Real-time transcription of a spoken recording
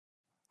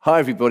Hi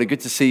everybody,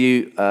 good to see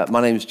you. My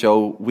name is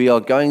Joel. We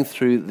are going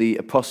through the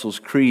Apostles'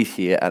 Creed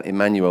here at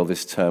Emmanuel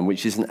this term,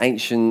 which is an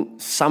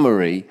ancient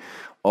summary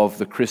of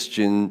the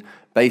Christian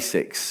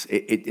basics.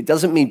 It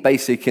doesn't mean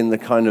basic in the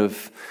kind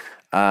of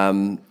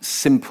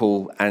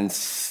simple and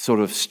sort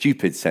of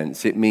stupid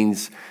sense. It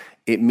means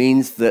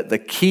that the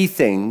key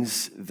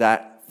things,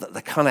 that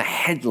the kind of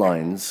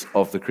headlines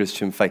of the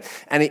Christian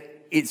faith, and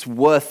it's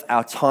worth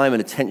our time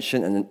and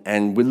attention,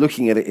 and we're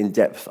looking at it in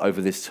depth over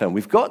this term.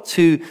 We've got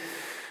to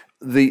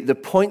the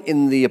point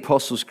in the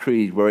Apostles'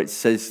 Creed where it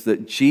says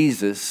that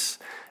Jesus,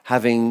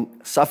 having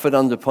suffered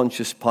under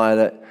Pontius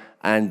Pilate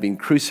and been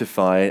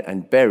crucified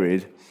and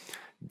buried,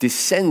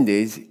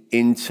 descended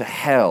into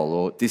hell,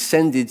 or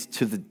descended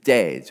to the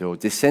dead, or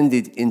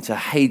descended into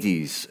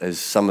Hades, as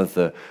some of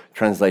the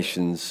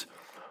translations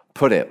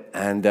put it.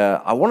 And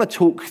I want to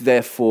talk,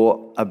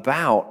 therefore,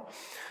 about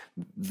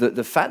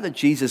the fact that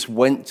Jesus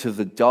went to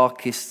the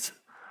darkest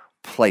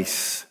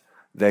place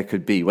there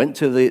could be, went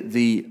to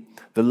the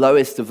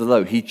lowest of the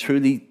low. He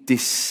truly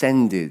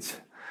descended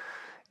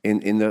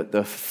in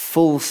the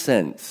full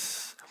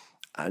sense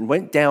and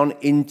went down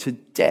into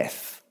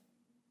death.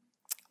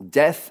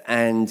 Death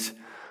and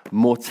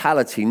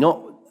mortality,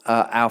 not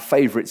our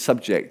favorite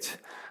subject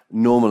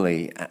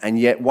normally, and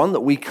yet one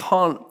that we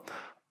can't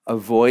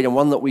avoid, and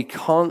one that we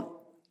can't,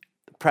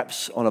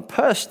 perhaps on a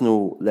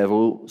personal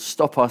level,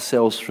 stop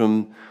ourselves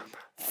from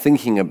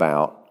thinking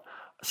about,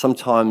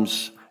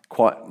 sometimes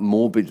quite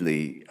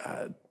morbidly.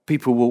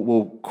 People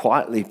will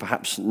quietly,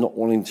 perhaps not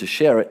wanting to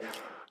share it,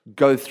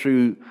 go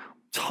through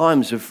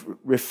times of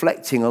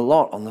reflecting a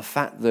lot on the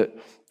fact that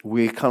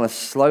we're kind of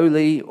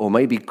slowly, or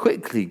maybe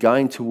quickly,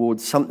 going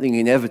towards something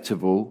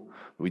inevitable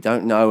we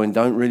don't know and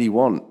don't really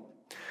want.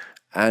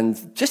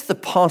 And just the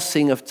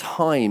passing of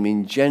time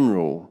in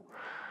general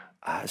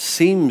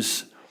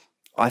seems,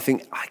 I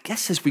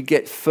guess as we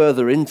get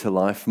further into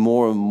life,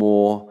 more and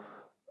more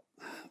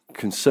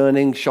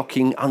concerning,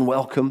 shocking,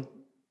 unwelcome.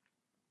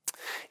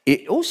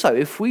 It also,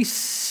 if we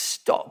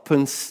stop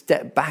and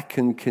step back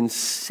and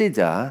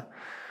consider,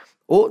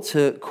 ought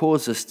to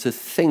cause us to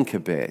think a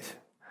bit.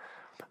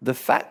 The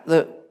fact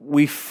that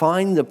we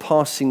find the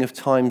passing of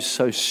time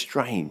so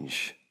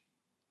strange,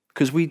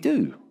 because we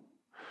do,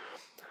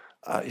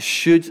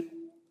 should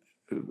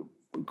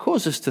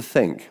cause us to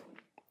think.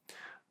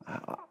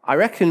 I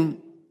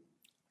reckon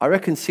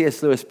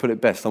C.S. Lewis put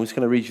it best. I'm just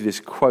going to read you this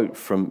quote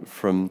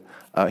from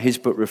his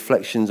book,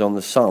 Reflections on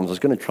the Psalms. I was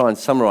going to try and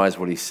summarize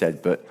what he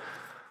said, but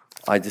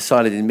I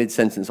decided in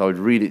mid-sentence I would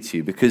read it to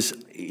you because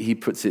he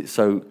puts it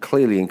so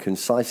clearly and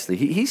concisely.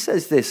 He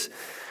says this: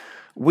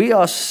 "We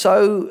are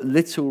so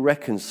little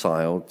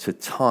reconciled to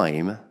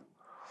time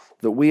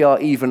that we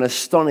are even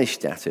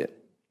astonished at it.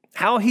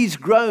 How he's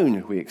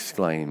grown, we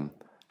exclaim.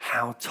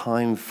 How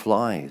time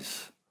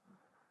flies.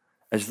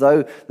 As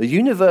though the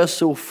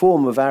universal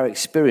form of our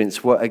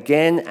experience were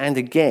again and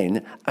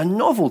again a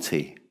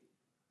novelty.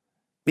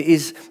 It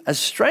is as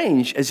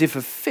strange as if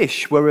a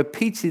fish were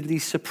repeatedly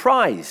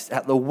surprised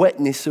at the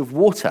wetness of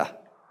water.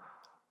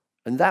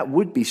 And that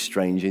would be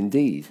strange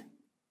indeed,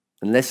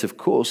 unless, of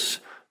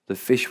course, the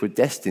fish were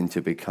destined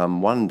to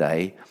become one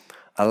day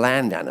a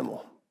land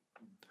animal."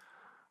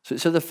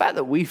 So the fact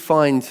that we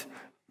find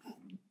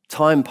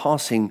time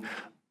passing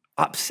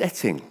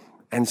upsetting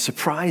and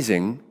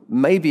surprising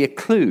may be a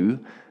clue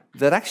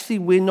that actually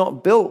we're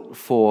not built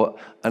for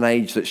an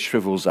age that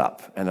shrivels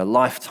up and a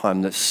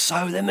lifetime that's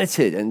so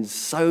limited and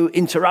so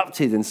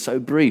interrupted and so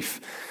brief.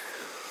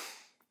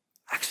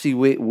 Actually,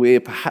 we're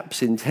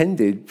perhaps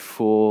intended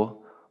for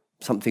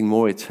something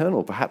more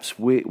eternal. Perhaps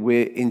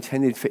we're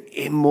intended for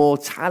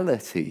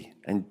immortality.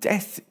 And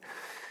death,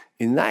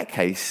 in that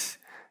case,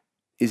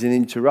 is an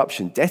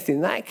interruption. Death, in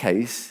that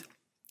case,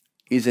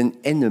 is an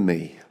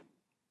enemy.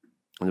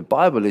 And the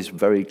Bible is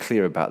very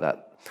clear about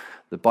that.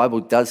 The Bible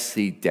does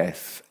see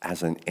death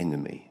as an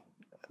enemy.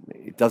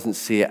 It doesn't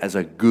see it as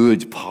a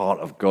good part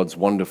of God's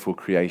wonderful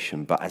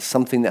creation, but as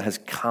something that has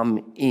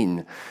come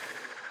in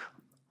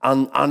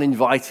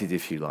uninvited,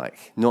 if you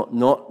like,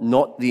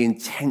 not the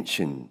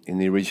intention in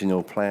the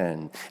original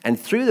plan. And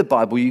through the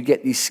Bible, you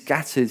get these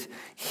scattered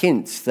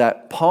hints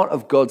that part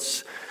of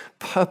God's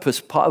purpose,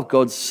 part of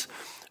God's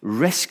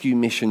rescue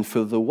mission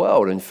for the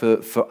world and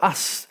for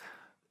us,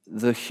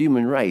 the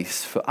human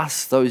race, for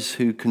us, those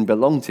who can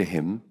belong to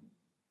him,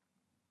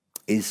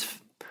 is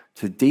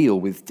to deal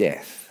with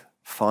death,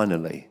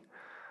 finally,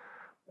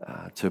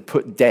 to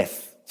put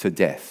death to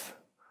death.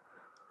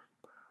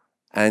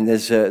 And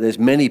there's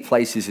many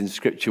places in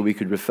Scripture we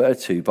could refer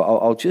to, but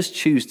I'll just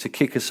choose to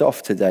kick us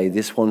off today,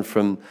 this one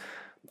from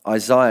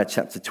Isaiah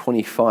chapter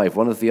 25,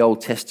 one of the Old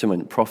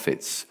Testament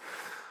prophets,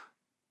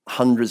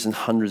 hundreds and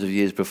hundreds of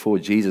years before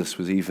Jesus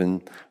was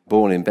even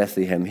born in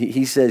Bethlehem.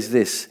 He says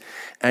this: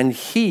 "And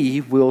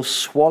he will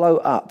swallow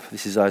up,"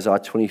 this is Isaiah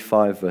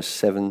 25, verse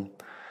 7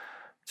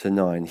 to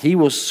 9. "He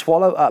will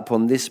swallow up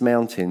on this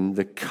mountain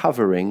the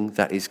covering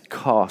that is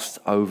cast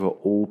over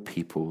all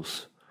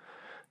peoples,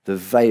 the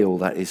veil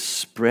that is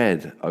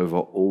spread over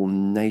all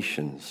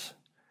nations.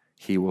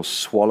 He will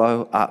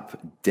swallow up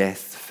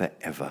death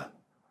forever.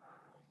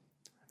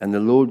 And the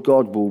Lord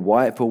God will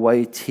wipe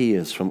away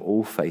tears from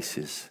all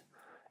faces,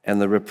 and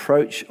the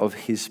reproach of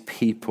his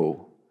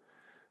people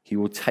he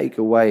will take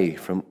away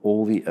from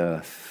all the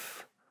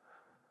earth.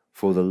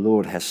 For the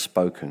Lord has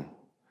spoken.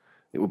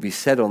 It will be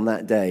said on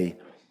that day,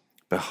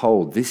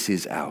 behold, this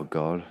is our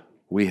God.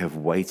 We have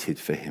waited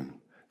for him,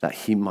 that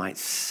he might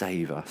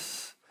save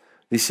us.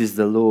 This is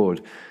the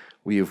Lord.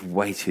 We have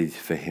waited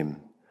for him.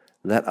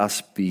 Let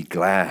us be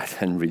glad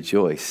and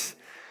rejoice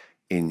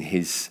in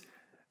his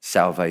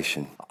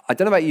salvation. I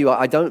don't know about you,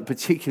 I don't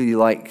particularly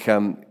like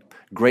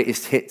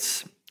greatest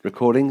hits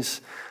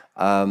recordings,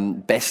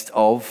 best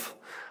of.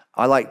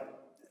 I like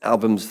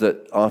albums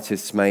that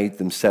artists made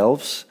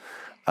themselves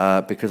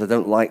because I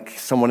don't like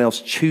someone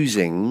else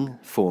choosing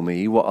for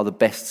me what are the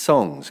best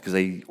songs, because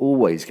they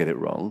always get it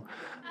wrong.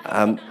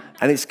 And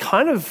it's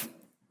kind of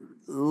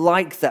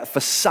like that for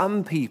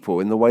some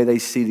people in the way they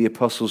see the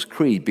Apostles'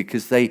 Creed,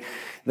 because they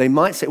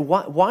might say,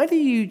 why do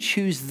you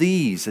choose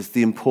these as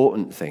the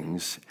important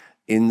things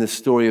in the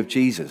story of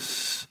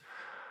Jesus?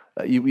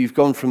 You've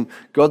gone from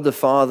God the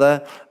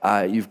Father,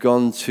 you've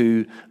gone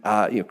to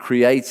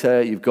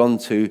Creator, you've gone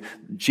to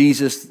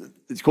Jesus,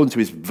 it's gone to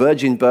his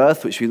virgin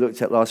birth, which we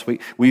looked at last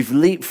week. We've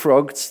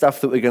leapfrogged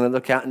stuff that we're going to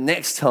look at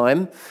next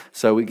time.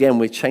 So again,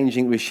 we're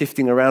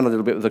shifting around a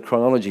little bit with the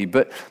chronology.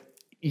 But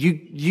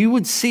you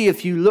would see,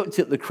 if you looked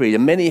at the Creed,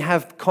 and many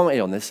have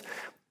commented on this,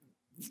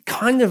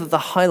 kind of the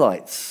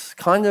highlights,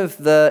 kind of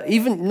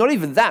not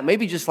even that,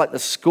 maybe just like the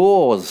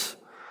scores.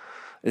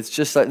 It's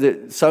just like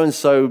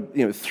so-and-so,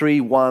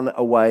 3-1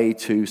 away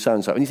to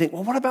so-and-so. And you think,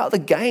 well, what about the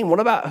game? What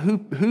about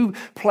who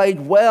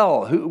played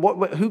well?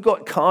 Who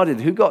got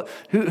carded? Who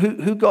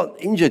got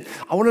injured?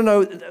 I want to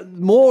know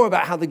more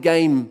about how the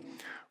game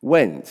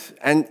went.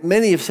 And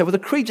many have said, well, the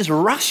Creed just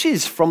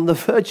rushes from the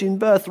virgin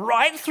birth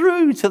right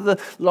through to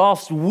the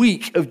last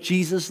week of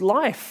Jesus'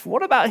 life.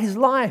 What about his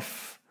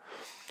life?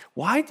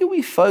 Why do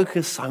we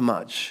focus so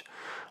much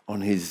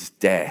on his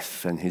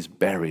death and his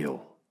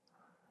burial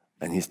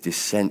and his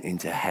descent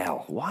into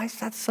hell? Why is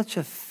that such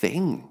a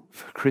thing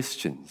for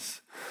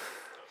Christians?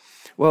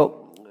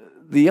 Well,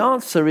 the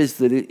answer is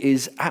that it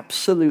is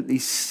absolutely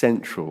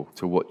central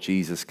to what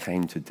Jesus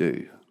came to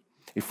do.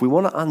 If we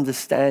want to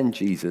understand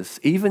Jesus,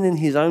 even in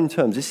his own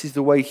terms, this is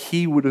the way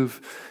he would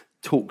have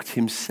talked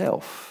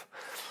himself.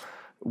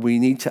 We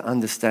need to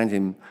understand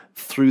him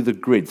through the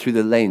grid, through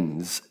the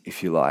lens,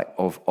 if you like,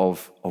 of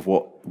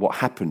what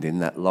happened in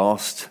that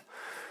last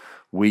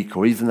week,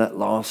 or even that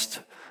last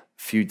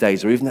few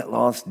days, or even that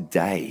last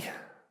day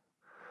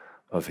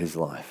of his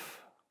life.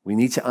 We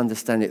need to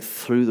understand it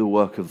through the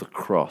work of the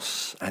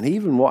cross, and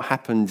even what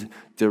happened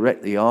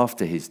directly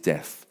after his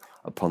death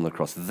upon the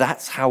cross.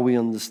 That's how we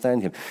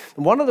understand him.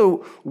 And one of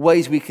the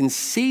ways we can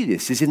see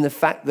this is in the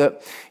fact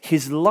that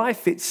his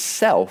life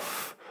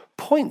itself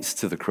points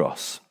to the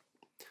cross.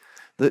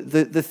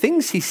 The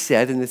things he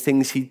said and the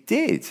things he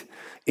did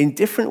in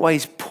different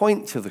ways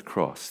point to the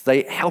cross.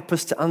 They help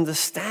us to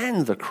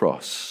understand the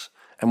cross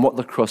and what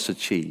the cross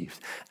achieved.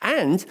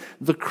 And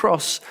the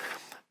cross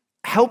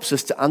helps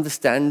us to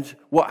understand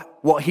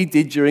what he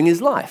did during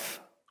his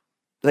life.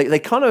 They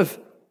kind of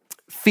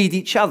feed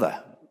each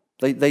other.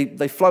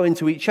 They flow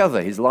into each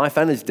other, his life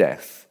and his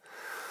death.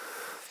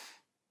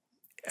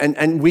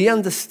 And we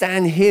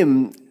understand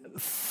him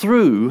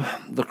through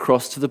the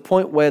cross to the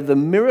point where the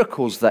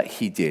miracles that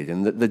he did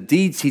and the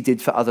deeds he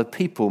did for other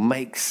people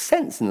make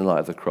sense in the light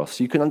of the cross.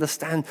 You can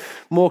understand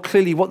more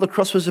clearly what the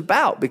cross was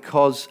about,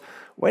 because,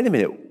 wait a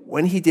minute,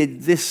 when he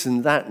did this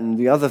and that and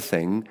the other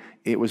thing,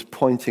 it was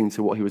pointing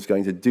to what he was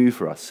going to do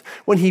for us.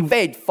 When he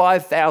fed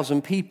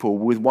 5,000 people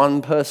with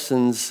one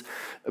person's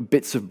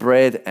bits of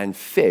bread and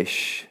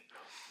fish,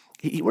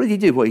 what did he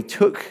do? Well, he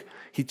took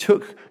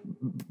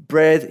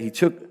bread, he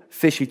took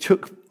fish, he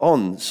took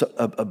on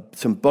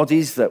some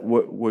bodies that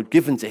were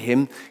given to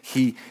him.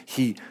 He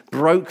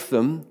broke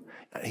them,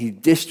 he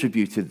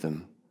distributed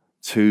them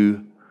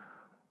to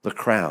the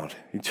crowd.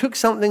 He took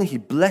something, he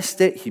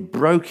blessed it, he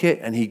broke it,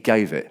 and he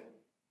gave it.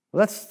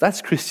 Well,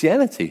 that's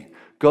Christianity.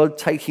 God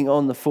taking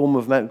on the form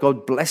of man,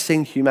 God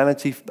blessing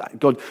humanity,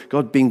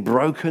 God being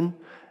broken,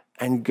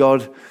 and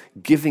God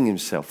giving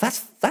himself.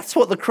 That's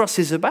what the cross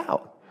is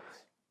about.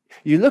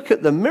 You look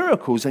at the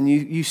miracles and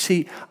you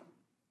see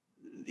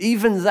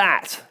even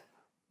that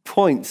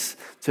points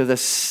to the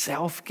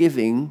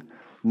self-giving,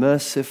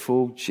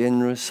 merciful,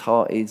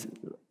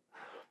 generous-hearted,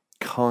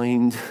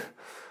 kind,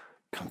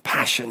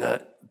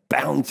 compassionate,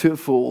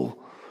 bountiful,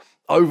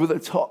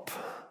 over-the-top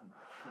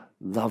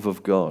love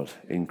of God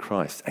in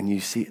Christ. And you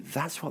see,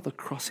 that's what the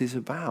cross is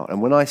about.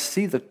 And when I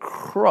see the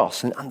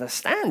cross and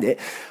understand it,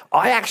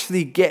 I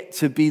actually get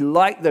to be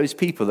like those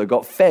people that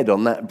got fed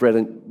on that bread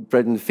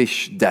and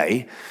fish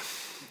day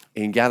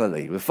in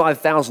Galilee, with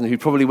 5,000 who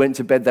probably went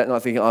to bed that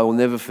night thinking, I will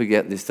never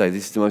forget this day.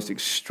 This is the most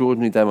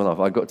extraordinary day of my life.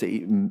 I got to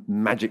eat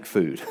magic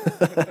food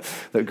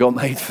that got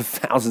made for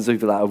thousands of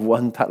people out of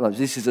one packed lunch.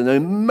 This is an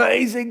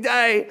amazing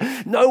day.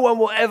 No one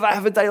will ever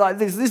have a day like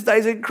this. This day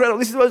is incredible.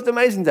 This is the most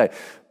amazing day.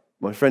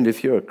 My friend,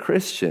 if you're a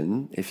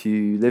Christian, if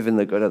you live in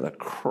the God of the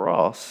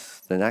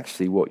cross, then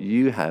actually what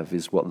you have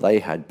is what they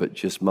had, but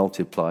just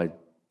multiplied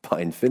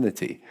by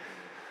infinity.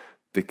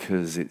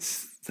 Because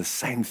it's the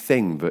same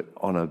thing, but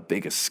on a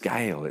bigger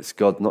scale. It's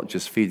God not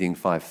just feeding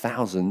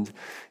 5,000,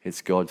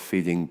 it's God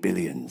feeding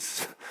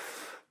billions.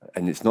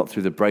 And it's not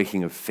through the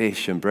breaking of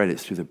fish and bread,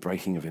 it's through the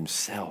breaking of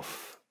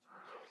himself.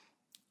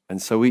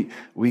 And so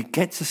we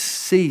get to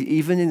see,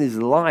 even in his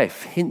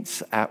life,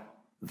 hints at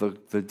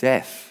the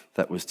death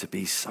that was to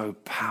be so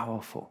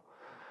powerful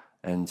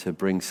and to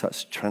bring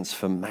such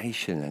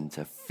transformation and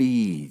to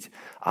feed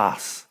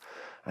us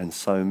and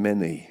so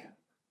many.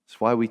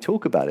 That's why we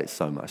talk about it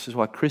so much. That's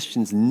why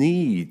Christians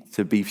need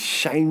to be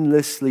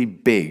shamelessly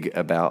big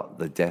about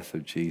the death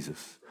of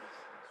Jesus.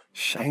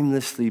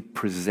 Shamelessly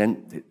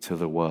present it to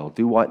the world.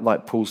 Do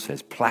like Paul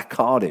says,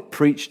 placard it,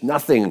 preach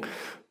nothing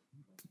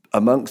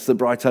amongst the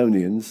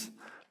Brightonians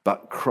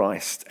but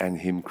Christ and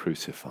him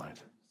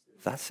crucified.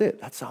 That's it.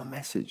 That's our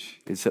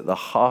message. It's at the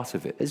heart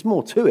of it. There's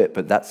more to it,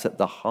 but that's at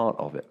the heart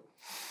of it.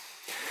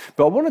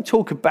 But I want to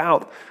talk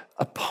about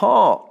a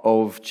part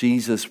of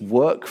Jesus'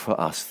 work for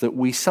us that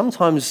we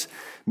sometimes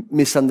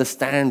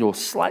misunderstand or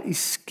slightly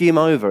skim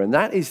over, and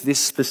that is this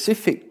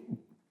specific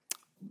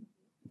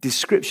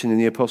description in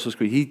the Apostles'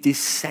 Creed. He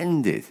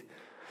descended.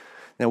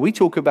 Now, we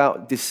talk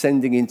about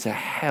descending into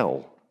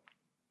hell.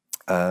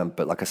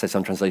 But like I said,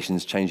 some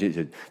translations change it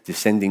to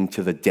descending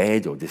to the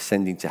dead or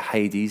descending to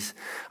Hades.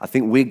 I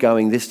think we're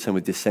going this time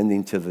with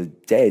descending to the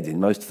dead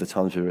in most of the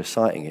times we're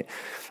reciting it.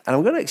 And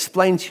I'm going to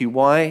explain to you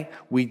why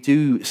we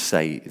do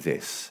say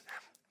this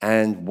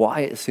and why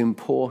it's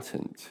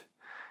important.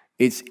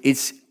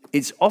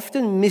 It's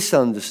often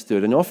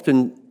misunderstood and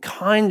often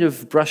kind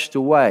of brushed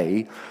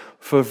away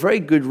for a very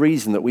good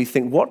reason, that we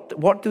think,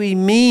 what do we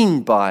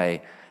mean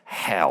by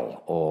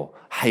hell or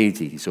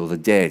Hades or the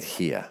dead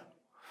here?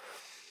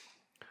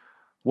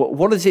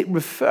 What is it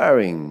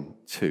referring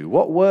to?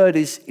 What word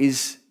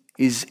is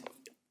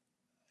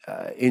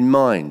in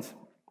mind?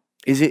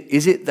 Is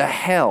it the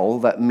hell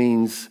that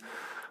means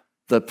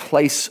the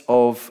place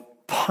of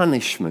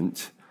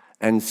punishment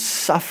and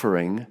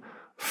suffering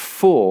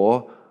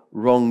for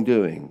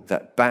wrongdoing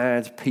that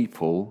bad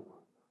people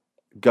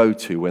go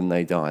to when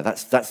they die?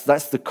 That's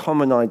the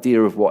common idea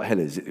of what hell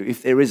is.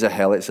 If there is a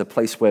hell, it's a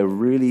place where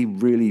really,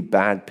 really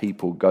bad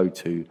people go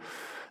to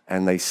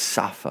and they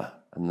suffer.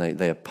 And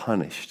they are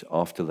punished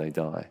after they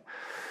die.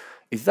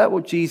 Is that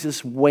what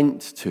Jesus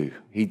went to?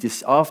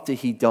 After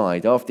he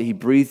died, after he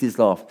breathed his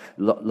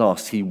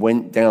last, he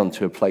went down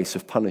to a place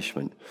of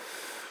punishment.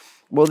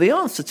 Well, the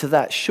answer to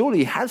that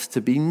surely has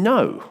to be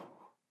no.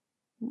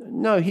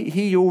 No,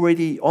 he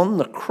already on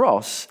the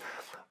cross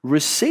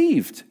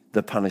received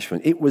the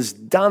punishment. It was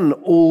done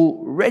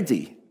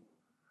already.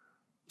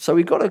 So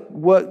we've got to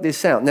work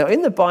this out. Now,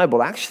 in the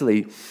Bible,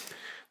 actually,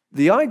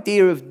 the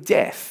idea of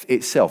death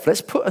itself, let's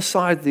put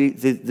aside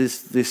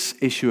this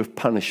issue of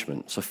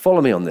punishment. So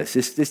follow me on this.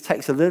 This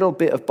takes a little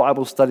bit of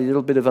Bible study, a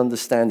little bit of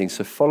understanding.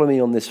 So follow me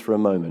on this for a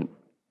moment.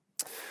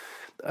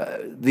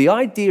 The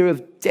idea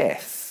of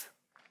death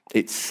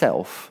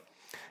itself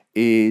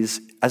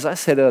is, as I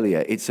said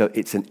earlier, it's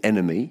an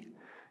enemy.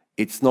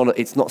 It's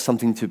not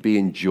something to be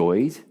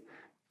enjoyed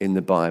in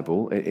the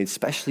Bible,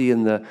 especially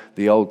in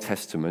the Old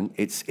Testament.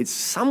 It's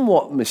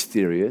somewhat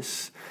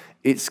mysterious.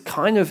 It's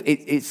kind of,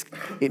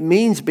 it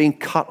means being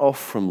cut off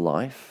from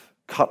life,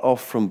 cut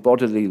off from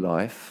bodily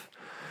life,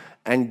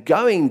 and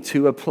going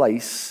to a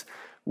place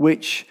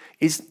which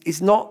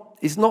is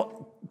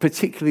not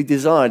particularly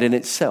desired in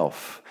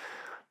itself.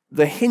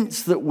 The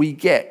hints that we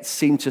get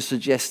seem to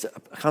suggest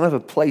kind of a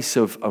place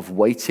of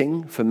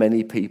waiting for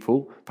many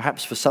people,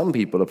 perhaps for some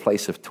people a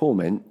place of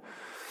torment.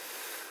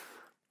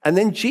 And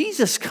then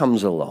Jesus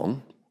comes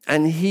along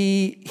and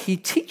he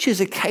teaches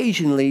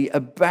occasionally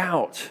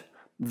about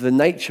the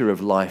nature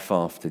of life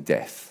after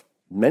death.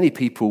 Many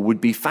people would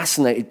be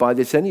fascinated by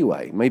this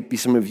anyway. Maybe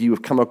some of you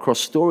have come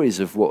across stories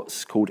of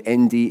what's called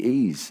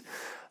NDEs,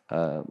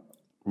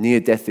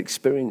 near-death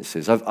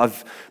experiences.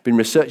 I've been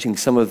researching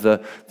some of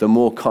the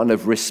more kind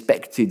of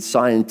respected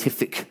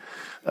scientific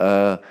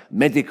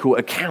medical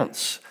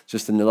accounts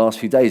just in the last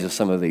few days of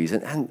some of these.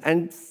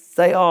 And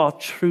they are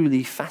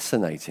truly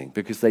fascinating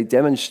because they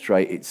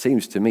demonstrate, it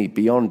seems to me,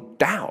 beyond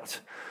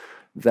doubt,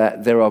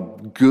 that there are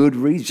good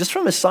reasons, just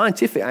from a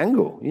scientific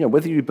angle,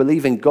 whether you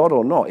believe in God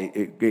or not,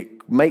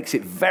 it makes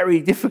it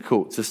very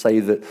difficult to say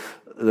that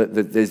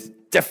there's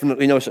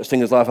definitely no such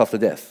thing as life after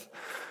death,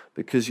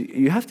 because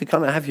you have to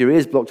kind of have your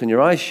ears blocked and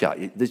your eyes shut.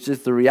 There's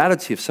just the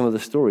reality of some of the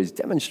stories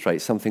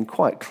demonstrates something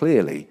quite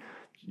clearly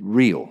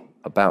real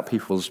about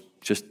people's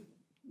just,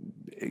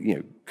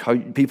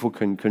 people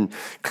can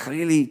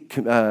clearly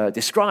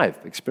describe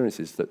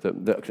experiences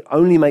that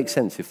only make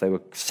sense if they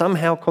were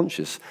somehow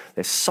conscious.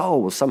 Their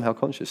soul was somehow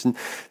conscious. And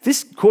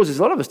this causes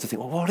a lot of us to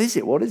think, well, what is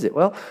it? What is it?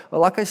 Well,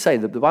 like I say,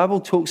 the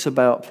Bible talks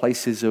about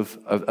places of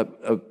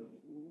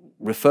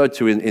referred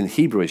to in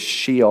Hebrew as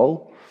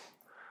Sheol.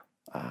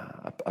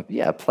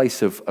 a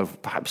place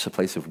of perhaps a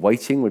place of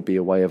waiting would be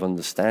a way of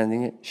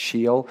understanding it.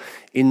 Sheol.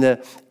 In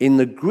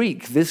the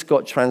Greek, this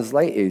got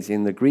translated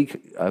in the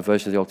Greek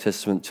version of the Old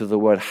Testament to the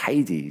word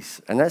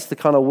Hades, and that's the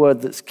kind of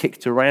word that's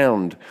kicked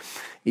around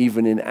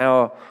even in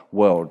our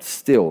world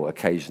still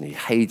occasionally,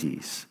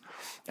 Hades.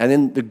 And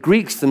then the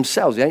Greeks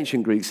themselves, the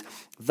ancient Greeks,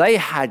 they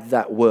had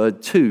that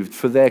word too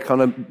for their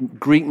kind of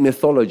Greek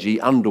mythology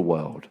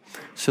underworld.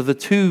 So the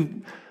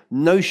two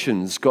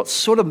notions got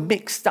sort of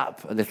mixed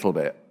up a little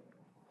bit.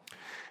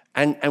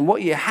 And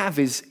what you have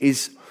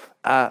is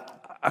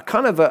a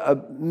kind of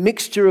a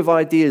mixture of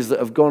ideas that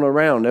have gone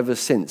around ever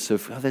since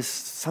of there's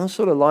some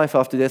sort of life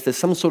after death, there's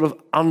some sort of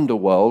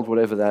underworld,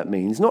 whatever that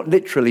means, not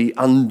literally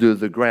under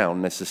the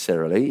ground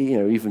necessarily.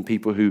 Even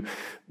people who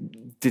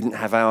didn't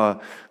have our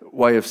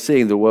way of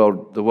seeing the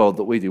world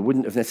that we do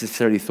wouldn't have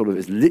necessarily thought of it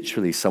as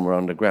literally somewhere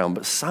underground,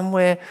 but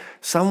somewhere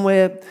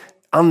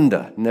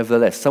under,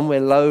 nevertheless, somewhere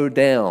low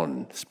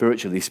down,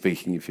 spiritually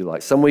speaking, if you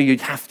like, somewhere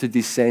you'd have to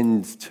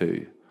descend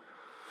to.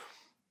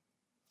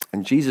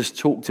 And Jesus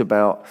talked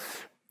about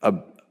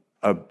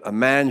a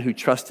man who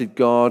trusted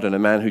God and a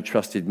man who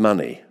trusted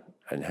money,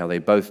 and how they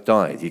both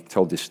died. He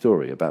told this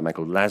story about a man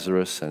called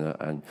Lazarus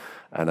and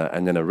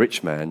then a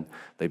rich man.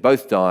 They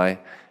both die,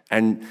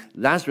 and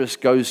Lazarus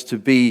goes to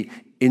be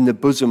in the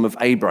bosom of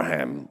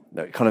Abraham,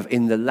 kind of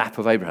in the lap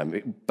of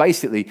Abraham.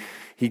 Basically,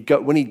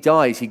 when he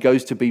dies, he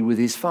goes to be with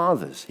his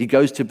fathers. He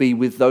goes to be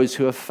with those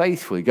who are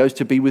faithful. He goes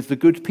to be with the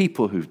good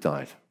people who've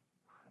died.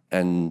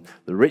 And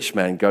the rich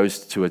man goes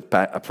to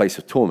a place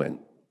of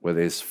torment where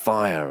there's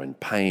fire and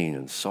pain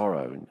and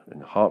sorrow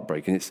and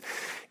heartbreak. And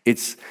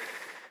it's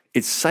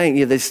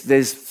saying,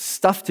 there's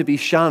stuff to be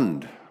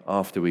shunned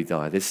after we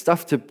die. There's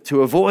stuff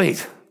to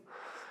avoid.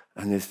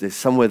 And there's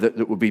somewhere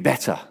that would be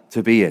better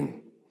to be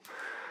in.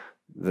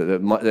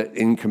 That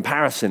in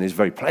comparison is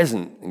very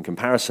pleasant in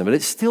comparison, but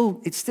it's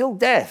still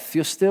death.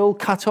 You're still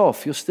cut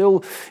off.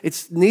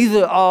 It's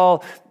neither are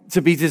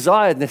to be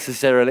desired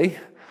necessarily.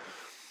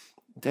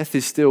 Death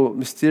is still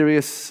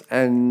mysterious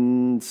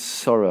and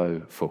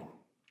sorrowful.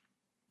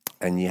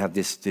 And you have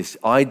this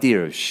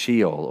idea of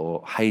Sheol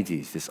or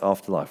Hades, this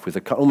afterlife,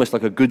 with almost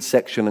like a good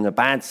section and a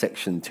bad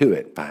section to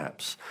it,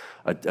 perhaps.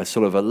 A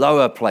sort of a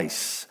lower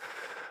place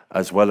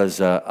as well as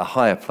a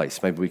higher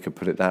place. Maybe we could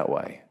put it that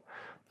way.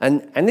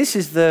 And this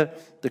is the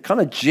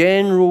kind of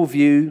general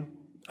view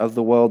of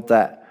the world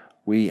that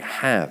we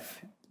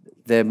have.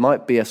 There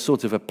might be a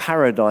sort of a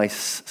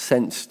paradise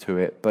sense to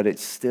it, but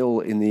it's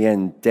still, in the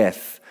end,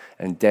 death.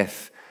 And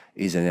death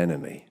is an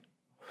enemy.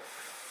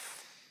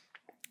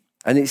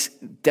 And it's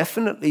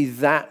definitely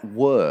that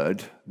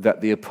word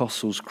that the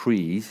Apostles'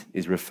 Creed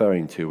is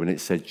referring to when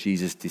it said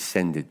Jesus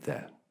descended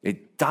there.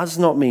 It does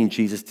not mean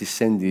Jesus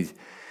descended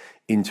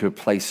into a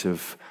place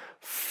of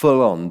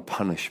full-on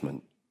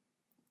punishment.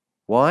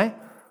 Why?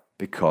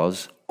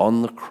 Because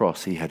on the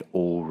cross he had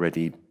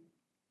already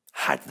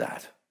had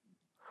that.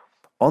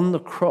 On the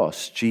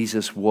cross,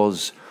 Jesus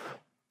was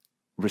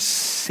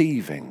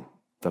receiving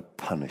the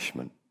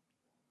punishment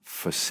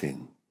for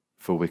sin,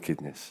 for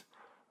wickedness,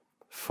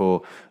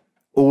 for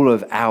all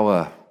of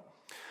our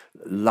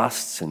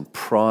lusts and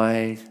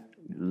pride,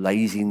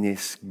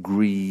 laziness,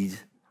 greed,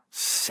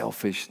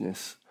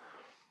 selfishness,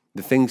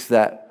 the things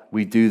that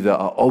we do that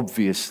are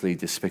obviously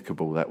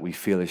despicable, that we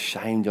feel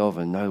ashamed of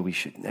and know we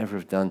should never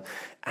have done,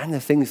 and the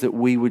things that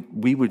we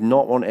would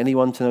not want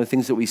anyone to know,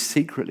 things that we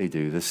secretly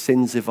do, the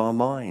sins of our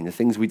mind, the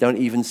things we don't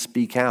even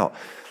speak out.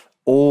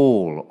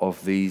 All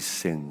of these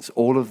sins,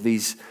 all of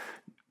these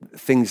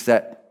things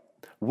that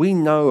we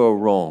know are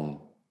wrong,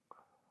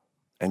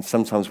 and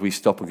sometimes we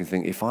stop and can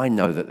think, if I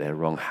know that they're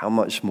wrong, how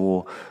much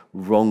more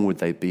wrong would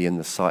they be in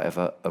the sight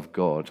of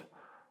God?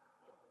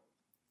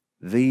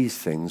 These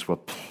things were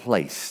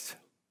placed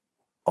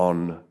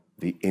on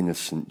the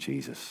innocent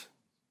Jesus.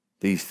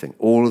 These things,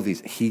 all of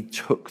these, he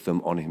took them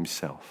on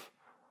himself.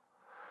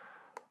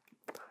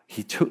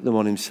 He took them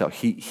on himself.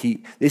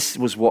 This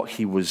was what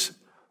he was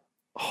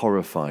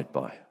horrified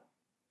by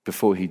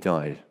before he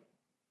died.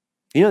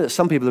 You know that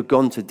some people have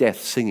gone to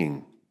death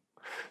singing.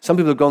 Some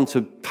people have gone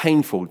to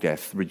painful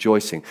death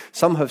rejoicing.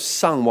 Some have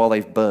sung while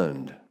they've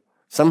burned.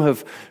 Some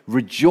have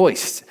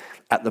rejoiced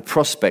at the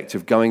prospect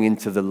of going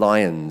into the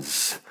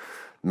lions'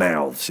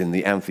 mouths in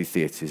the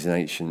amphitheaters in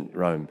ancient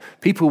Rome.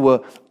 People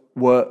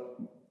were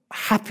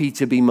happy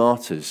to be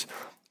martyrs.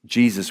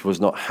 Jesus was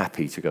not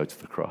happy to go to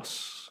the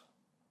cross.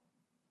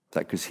 Is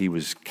that because he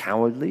was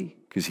cowardly?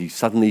 Because he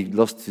suddenly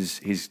lost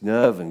his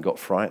nerve and got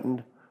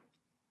frightened?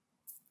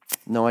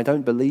 No, I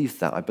don't believe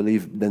that. I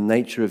believe the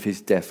nature of his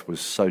death was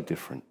so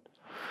different.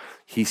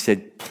 He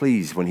said,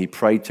 please, when he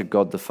prayed to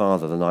God the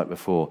Father the night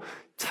before,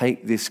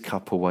 take this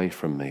cup away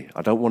from me.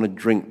 I don't want to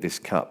drink this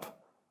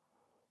cup.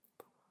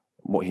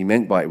 What he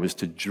meant by it was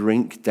to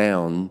drink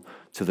down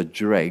to the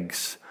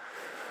dregs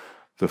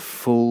the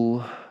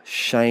full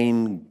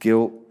shame,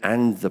 guilt,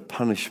 and the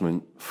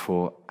punishment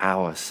for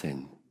our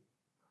sin.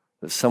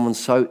 That someone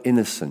so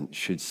innocent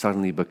should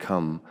suddenly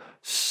become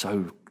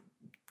so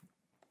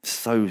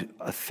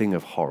a thing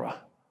of horror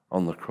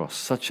on the cross.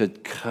 Such a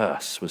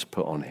curse was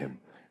put on him.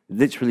 It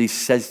literally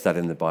says that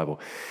in the Bible.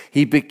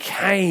 He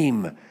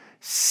became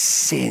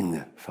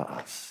sin for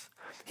us.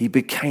 He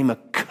became a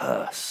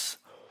curse.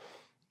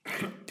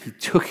 He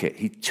took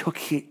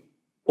it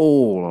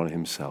all on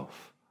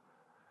himself.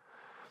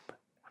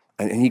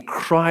 And he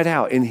cried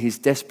out in his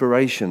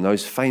desperation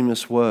those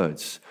famous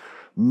words,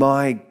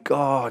 my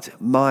God,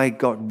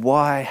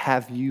 why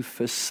have you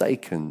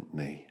forsaken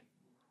me?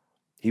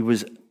 He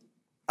was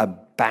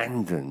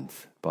abandoned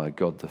by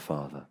God the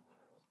Father,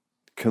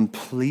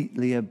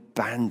 completely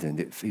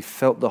abandoned. He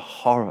felt the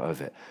horror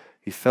of it.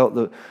 He felt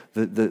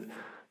the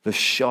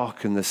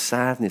shock and the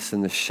sadness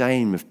and the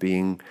shame of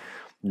being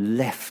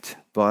left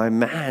by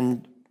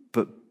man,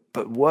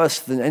 but worse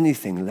than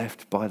anything,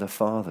 left by the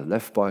Father,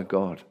 left by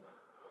God.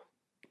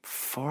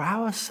 For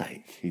our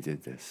sake, he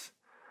did this.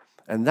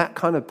 And that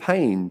kind of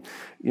pain,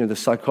 the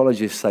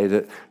psychologists say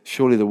that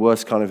surely the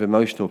worst kind of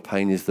emotional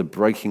pain is the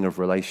breaking of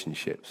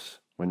relationships.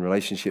 When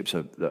relationships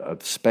are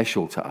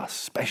special to us,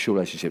 special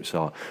relationships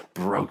are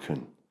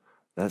broken.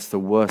 That's the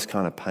worst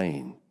kind of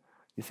pain.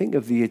 You think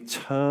of the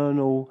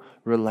eternal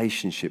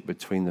relationship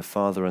between the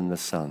Father and the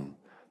Son,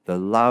 the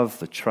love,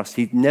 the trust.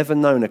 He'd never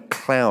known a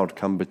cloud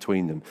come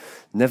between them,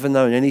 never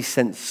known any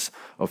sense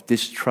of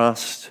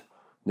distrust,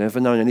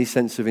 never known any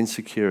sense of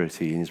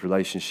insecurity in his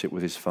relationship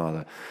with his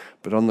Father.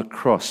 But on the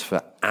cross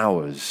for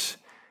hours,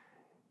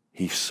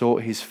 he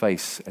sought his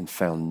face and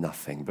found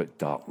nothing but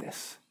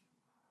darkness.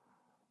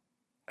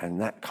 And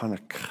that kind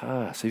of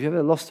curse. Have you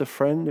ever lost a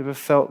friend? Ever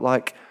felt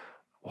like,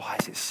 why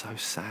is it so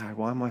sad?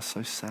 Why am I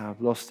so sad?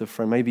 I've lost a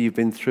friend. Maybe you've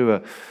been through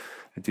a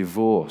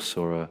divorce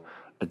or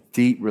a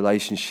deep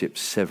relationship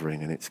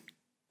severing, and it's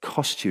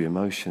cost you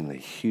emotionally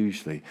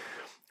hugely.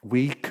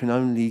 We can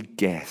only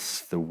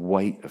guess the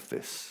weight of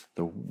this,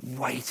 the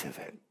weight of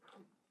it,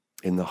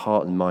 in the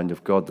heart and mind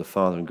of God the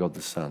Father and God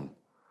the Son.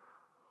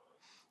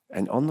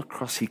 And on the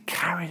cross, he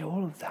carried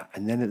all of that.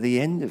 And then at the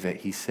end of it,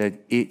 he said,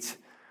 it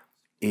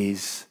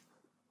is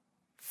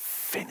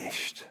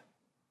finished.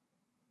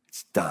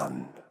 It's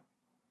done.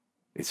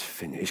 It's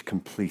finished. It's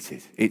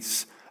completed.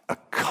 It's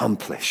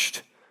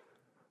accomplished.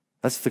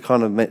 That's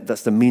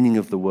the meaning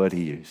of the word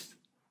he used.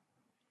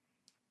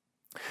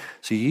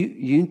 So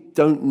you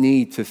don't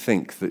need to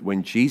think that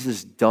when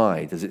Jesus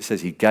died, as it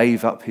says, he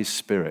gave up his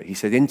spirit. He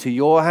said, into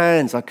your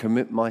hands I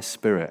commit my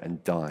spirit,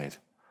 and died.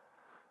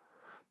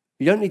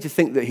 You don't need to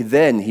think that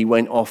he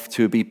went off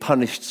to be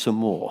punished some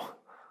more.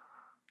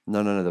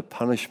 No. The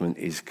punishment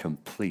is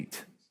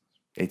complete.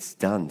 It's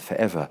done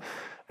forever.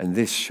 And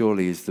this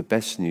surely is the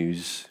best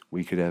news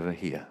we could ever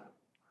hear.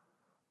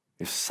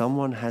 If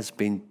someone has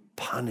been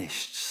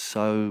punished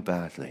so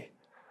badly,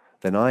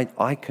 then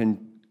I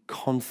can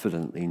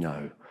confidently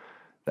know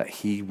that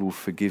he will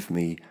forgive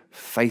me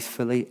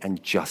faithfully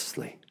and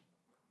justly.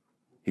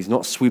 He's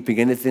not sweeping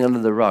anything under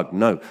the rug.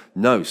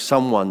 No,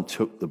 someone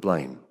took the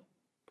blame,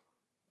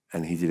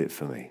 and he did it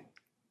for me.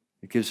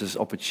 It gives us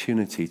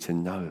opportunity to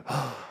know,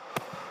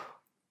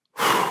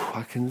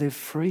 I can live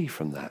free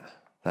from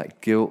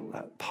that guilt,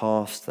 that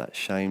past, that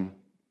shame.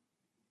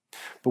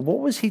 But what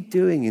was he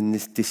doing in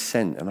this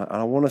descent? And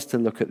I want us to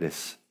look at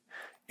this.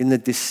 In the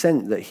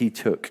descent that he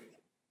took,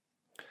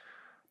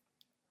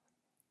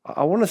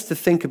 I want us to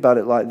think about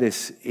it like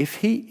this. If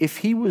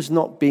he was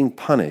not being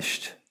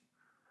punished,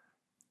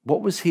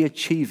 what was he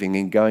achieving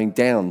in going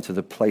down to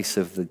the place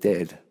of the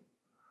dead?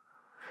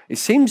 It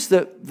seems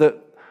that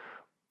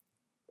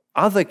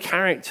other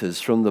characters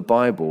from the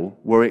Bible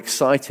were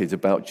excited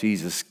about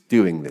Jesus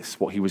doing this,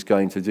 what he was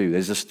going to do.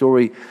 There's a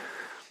story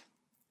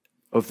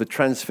of the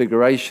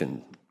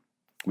Transfiguration,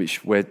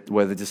 where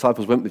the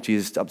disciples went with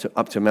Jesus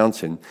up to a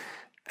mountain,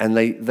 and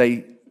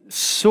they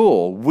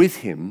saw with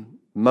him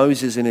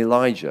Moses and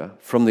Elijah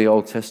from the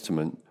Old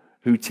Testament,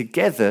 who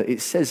together,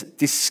 it says,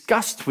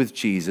 discussed with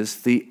Jesus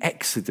the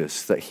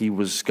exodus that he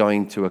was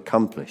going to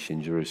accomplish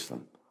in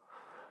Jerusalem.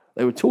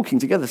 They were talking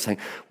together saying,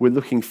 we're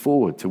looking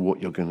forward to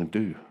what you're going to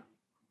do.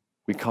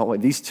 We can't wait.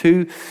 These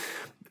two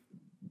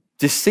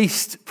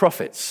deceased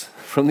prophets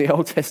from the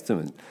Old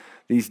Testament,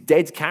 these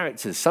dead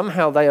characters,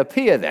 somehow they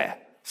appear there.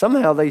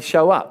 Somehow they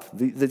show up,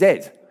 the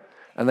dead.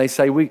 And they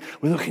say, we're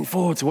looking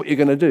forward to what you're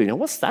going to do.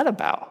 What's that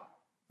about?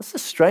 That's a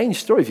strange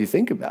story if you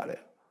think about it.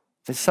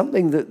 There's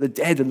something that the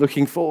dead are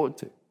looking forward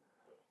to.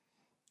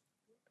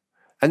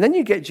 And then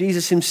you get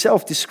Jesus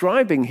himself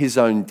describing his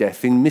own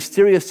death. In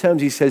mysterious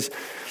terms, he says,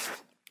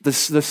 the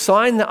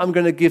sign that I'm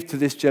going to give to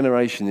this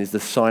generation is the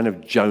sign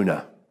of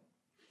Jonah.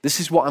 This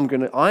is what I'm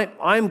going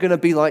to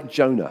be like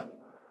Jonah.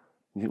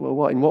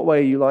 Well, in what way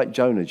are you like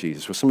Jonah,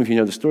 Jesus? Well, some of you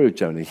know the story of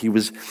Jonah. He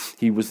was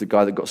the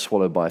guy that got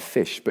swallowed by a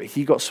fish. But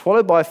he got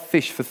swallowed by a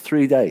fish for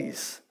 3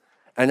 days.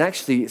 And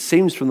actually, it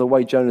seems from the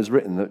way Jonah's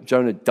written that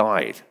Jonah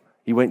died.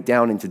 He went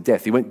down into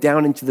death. He went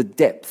down into the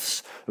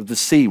depths of the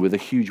sea with a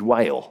huge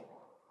whale.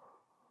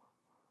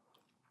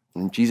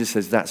 And Jesus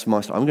says, that's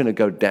my story. I'm going to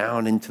go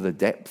down into the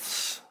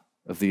depths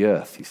of the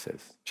earth, he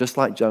says. Just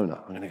like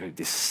Jonah. I'm going to go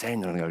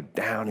descend. I'm going to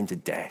go down into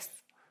death.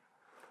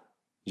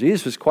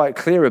 Jesus was quite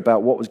clear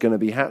about what was going to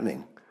be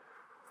happening.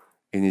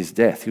 in his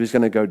death. He was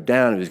going to go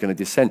down, he was going to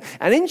descend.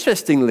 And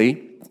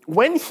interestingly,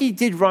 when he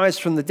did rise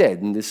from the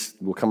dead, and this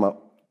will come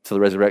up to the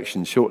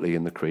resurrection shortly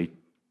in the Creed,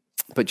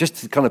 but just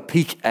to kind of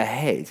peek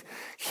ahead,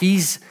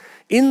 he's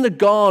in the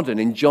garden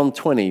in John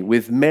 20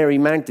 with Mary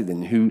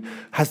Magdalene, who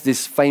has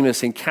this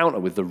famous encounter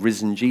with the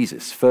risen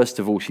Jesus. First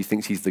of all, she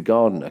thinks he's the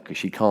gardener because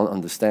she can't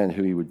understand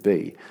who he would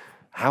be.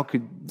 How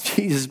could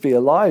Jesus be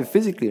alive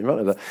physically in front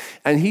of her?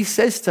 And he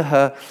says to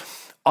her,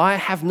 I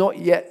have not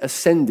yet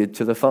ascended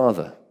to the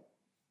Father.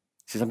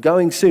 He says, I'm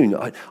going soon.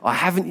 I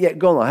haven't yet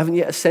gone. I haven't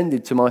yet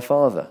ascended to my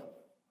Father.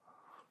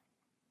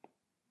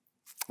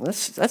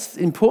 That's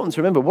important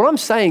to remember. What I'm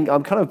saying,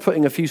 I'm kind of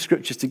putting a few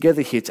scriptures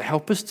together here to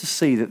help us to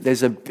see that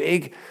there's a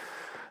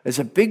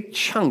big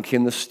chunk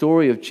in the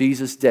story of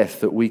Jesus'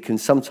 death that we can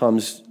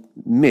sometimes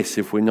miss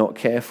if we're not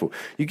careful.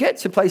 You get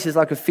to places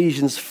like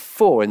Ephesians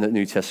 4 in the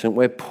New Testament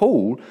where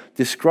Paul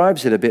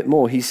describes it a bit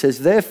more. He says,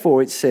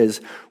 therefore it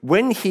says,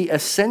 when he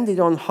ascended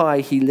on high,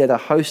 he led a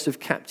host of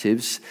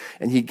captives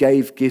and he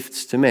gave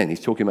gifts to men.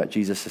 He's talking about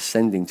Jesus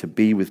ascending to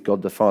be with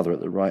God the Father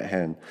at the right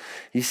hand.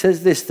 He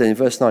says this then in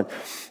verse 9,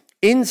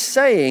 in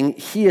saying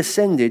he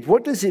ascended,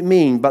 what does it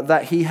mean but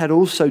that he had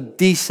also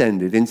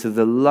descended into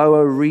the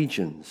lower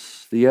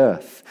regions, the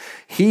earth?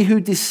 He who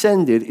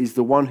descended is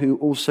the one who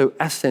also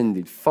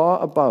ascended far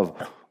above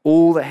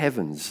all the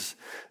heavens,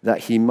 that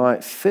he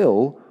might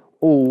fill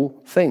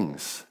all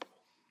things.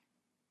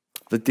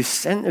 The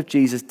descent of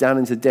Jesus down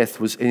into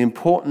death was an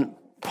important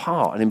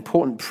part, an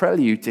important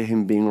prelude to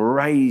him being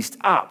raised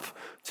up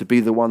to be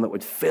the one that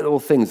would fill all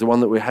things, the one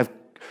that would have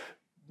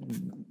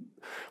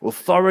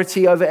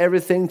authority over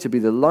everything, to be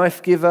the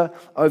life giver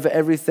over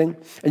everything.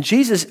 And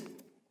Jesus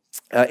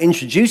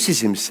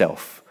introduces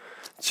himself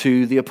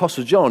to the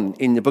Apostle John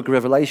in the book of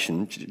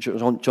Revelation,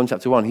 John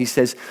chapter 1. He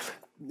says,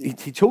 he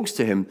talks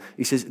to him,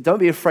 he says, don't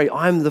be afraid,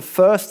 I'm the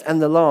first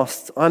and the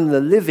last, I'm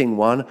the living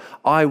one.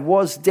 I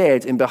was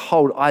dead, and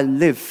behold, I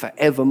live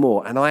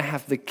forevermore, and I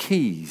have the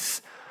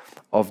keys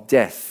of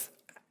death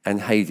and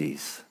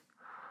Hades.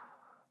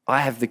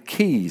 I have the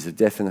keys of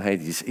death and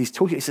Hades. He's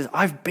talking, he says,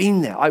 I've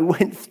been there. I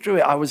went through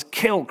it. I was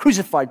killed,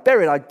 crucified,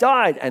 buried. I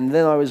died, and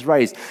then I was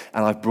raised,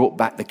 and I brought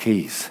back the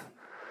keys.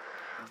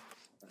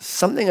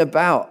 Something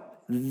about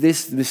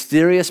this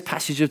mysterious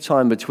passage of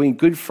time between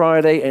Good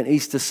Friday and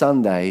Easter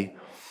Sunday,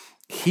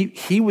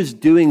 he was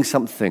doing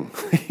something.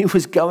 He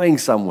was going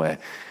somewhere.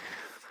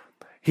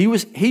 He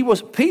was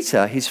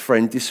Peter, his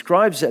friend,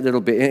 describes it a little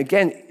bit. And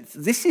again,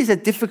 this is a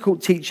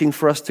difficult teaching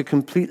for us to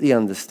completely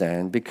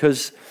understand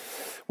because,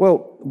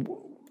 well,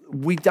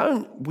 we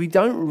don't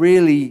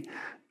really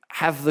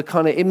have the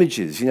kind of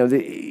images. You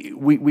know,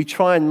 we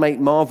try and make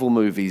Marvel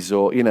movies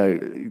or, you know,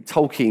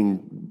 Tolkien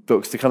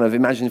books to kind of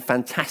imagine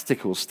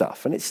fantastical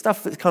stuff. And it's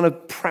stuff that's kind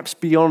of perhaps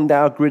beyond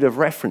our grid of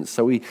reference.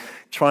 So we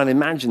try and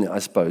imagine it, I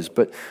suppose.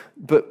 But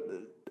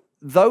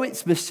though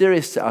it's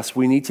mysterious to us,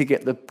 we need to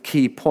get the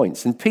key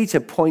points. And Peter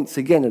points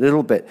again a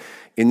little bit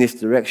in this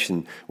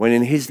direction when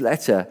in his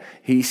letter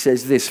he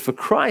says this, for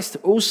Christ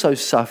also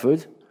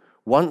suffered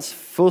once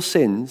for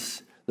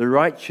sins, the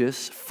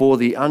righteous for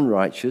the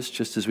unrighteous,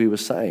 just as we were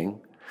saying,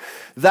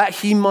 that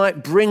he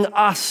might bring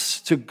us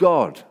to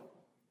God,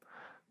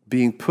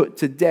 being put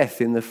to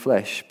death in the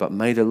flesh, but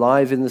made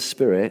alive in the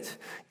spirit,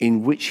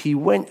 in which he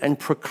went and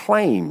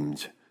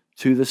proclaimed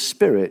to the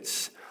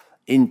spirits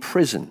in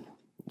prison.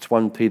 It's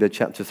 1 Peter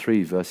chapter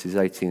 3, verses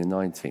 18 and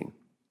 19.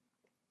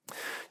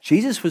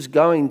 Jesus was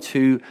going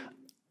to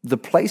the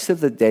place of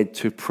the dead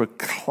to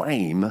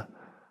proclaim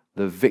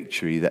the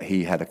victory that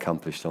he had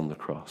accomplished on the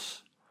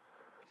cross.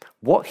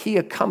 What he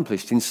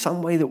accomplished in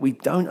some way that we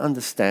don't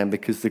understand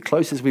because the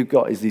closest we've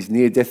got is these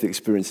near-death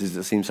experiences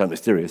that seem so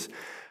mysterious.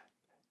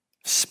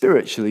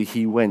 Spiritually,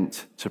 he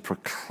went to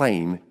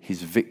proclaim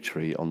his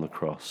victory on the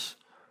cross.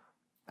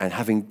 And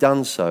having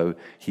done so,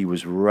 he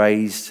was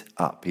raised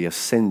up. He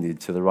ascended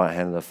to the right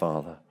hand of the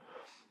Father.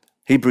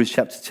 Hebrews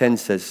chapter 2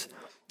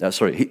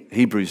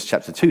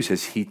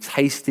 says, he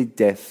tasted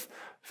death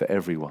for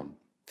everyone.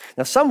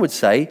 Now, some would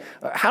say,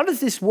 how does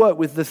this work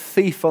with the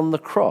thief on the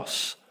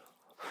cross?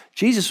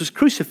 Jesus was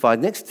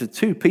crucified next to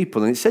two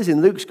people, and it says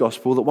in Luke's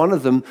gospel that one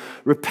of them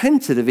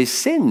repented of his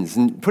sins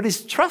and put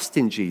his trust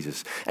in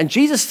Jesus. And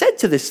Jesus said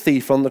to this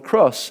thief on the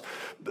cross,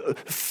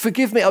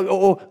 forgive me,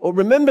 or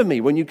remember me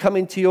when you come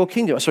into your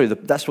kingdom. Sorry,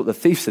 that's what the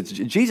thief said.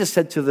 Jesus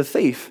said to the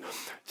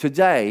thief,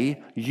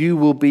 today you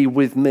will be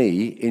with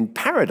me in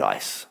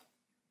paradise.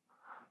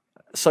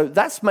 So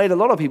that's made a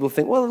lot of people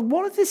think, well,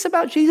 what is this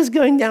about Jesus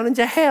going down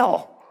into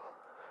hell?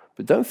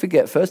 But don't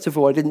forget, first of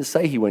all, I didn't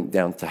say he went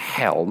down to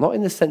hell, not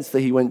in the sense that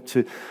he went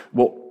to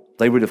what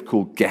they would have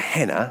called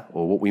Gehenna,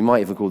 or what we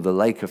might even call the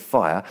lake of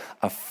fire,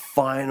 a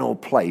final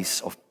place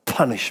of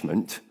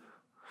punishment.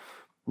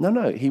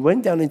 No, he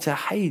went down into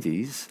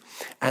Hades,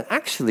 and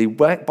actually,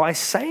 by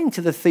saying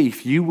to the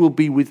thief, you will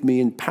be with me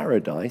in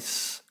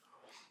paradise,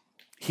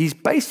 he's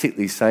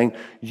basically saying,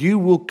 you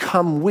will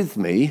come with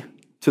me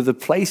to the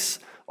place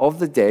of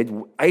the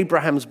dead,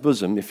 Abraham's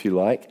bosom, if you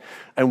like,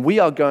 and we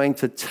are going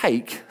to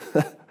take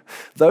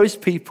those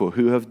people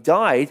who have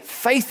died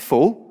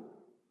faithful,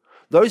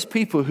 those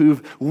people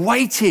who've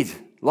waited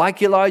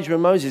like Elijah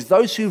and Moses,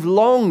 those who've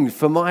longed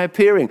for my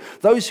appearing,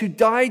 those who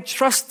died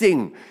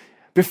trusting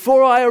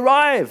before I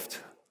arrived,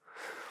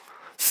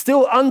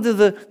 still under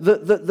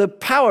the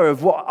power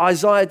of what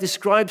Isaiah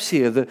describes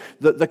here,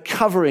 the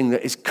covering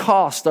that is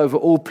cast over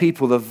all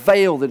people, the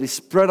veil that is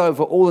spread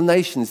over all the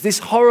nations, this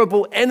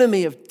horrible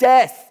enemy of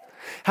death.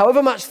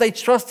 However much they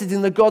trusted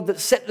in the God that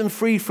set them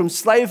free from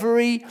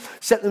slavery,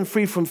 set them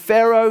free from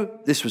Pharaoh.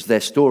 This was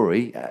their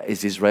story,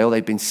 is Israel.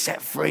 They'd been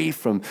set free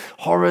from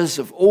horrors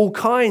of all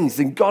kinds.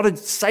 And God had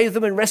saved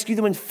them and rescued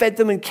them and fed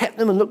them and kept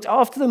them and looked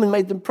after them and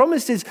made them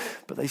promises.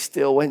 But they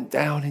still went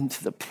down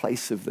into the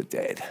place of the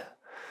dead.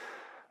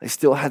 They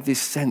still had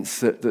this sense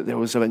that there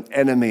was an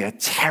enemy, a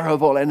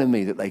terrible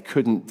enemy that they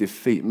couldn't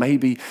defeat.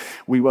 Maybe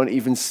we won't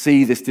even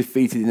see this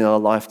defeated in our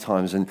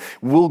lifetimes. And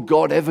will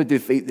God ever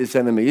defeat this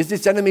enemy? Is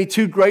this enemy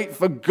too great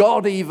for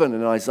God even?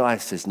 And Isaiah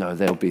says, no,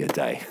 there'll be a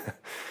day.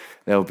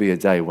 There'll be a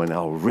day when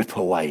I'll rip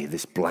away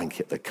this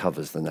blanket that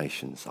covers the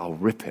nations. I'll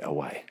rip it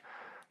away.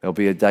 There'll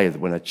be a day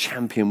when a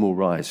champion will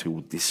rise who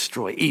will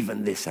destroy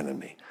even this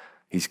enemy.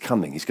 He's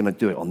coming. He's going to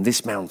do it on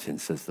this mountain,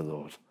 says the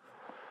Lord.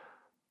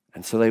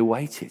 And so they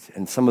waited,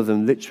 and some of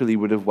them literally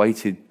would have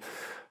waited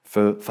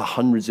for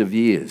hundreds of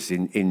years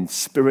in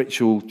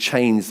spiritual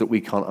chains that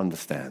we can't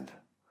understand.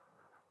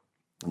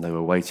 And they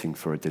were waiting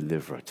for a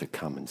deliverer to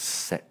come and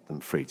set them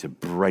free, to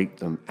break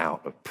them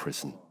out of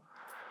prison.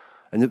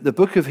 And the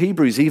book of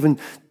Hebrews even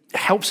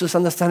helps us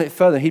understand it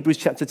further. Hebrews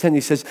chapter 10,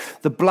 he says,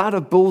 the blood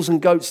of bulls and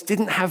goats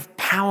didn't have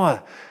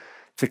power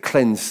to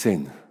cleanse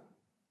sin.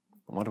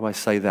 Why do I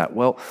say that?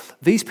 Well,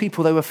 these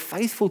people, they were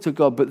faithful to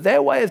God, but their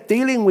way of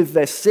dealing with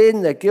their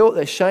sin, their guilt,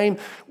 their shame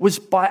was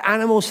by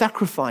animal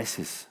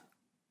sacrifices.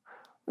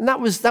 And that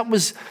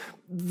was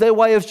their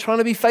way of trying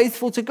to be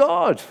faithful to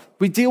God.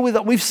 We deal with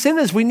that. We're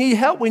sinners. We need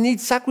help. We need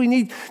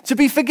to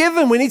be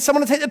forgiven. We need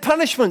someone to take the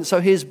punishment.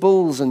 So here's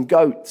bulls and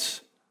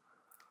goats.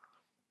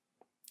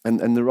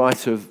 And the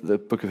writer of the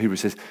book of Hebrews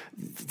says,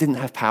 it didn't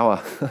have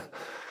power.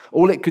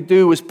 All it could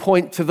do was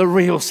point to the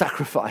real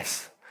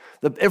sacrifice.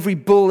 Every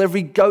bull,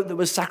 every goat that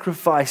was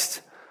sacrificed,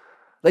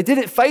 they did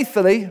it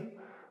faithfully,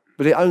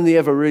 but it only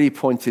ever really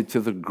pointed to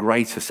the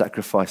greater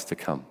sacrifice to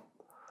come.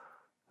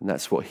 And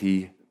that's what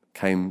he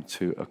came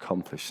to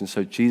accomplish. And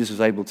so Jesus was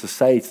able to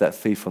say to that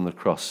thief on the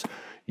cross,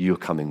 you're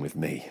coming with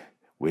me.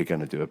 We're going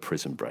to do a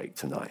prison break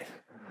tonight.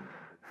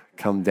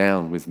 Come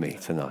down with me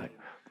tonight.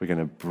 We're going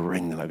to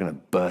bring them, we're going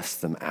to burst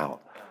them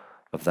out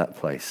of that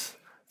place.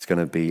 It's going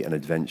to be an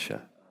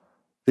adventure.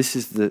 This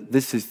is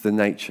the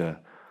nature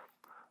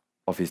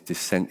of his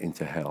descent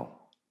into hell.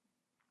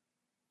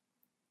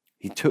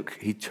 He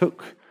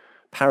took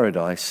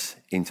paradise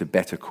into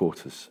better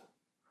quarters,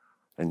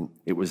 and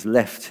it was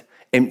left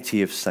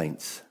empty of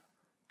saints.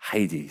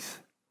 Hades,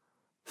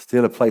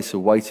 still a place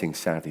of waiting,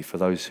 sadly, for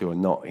those who are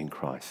not in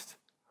Christ,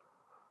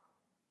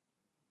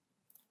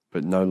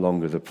 but no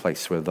longer the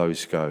place where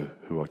those go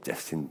who are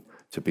destined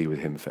to be with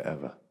him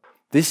forever.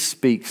 This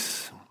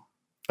speaks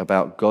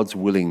about God's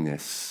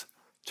willingness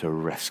to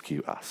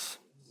rescue us,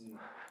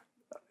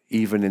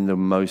 even in the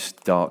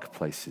most dark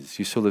places.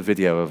 You saw the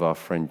video of our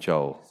friend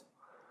Joel.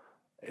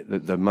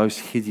 The most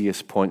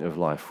hideous point of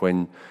life,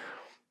 when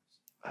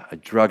a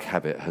drug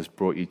habit has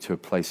brought you to a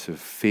place of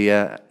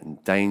fear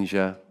and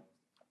danger,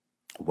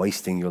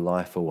 wasting your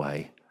life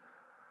away.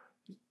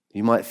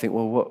 You might think,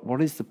 well,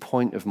 what is the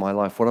point of my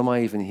life? What am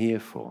I even here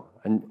for?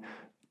 And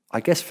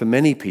I guess for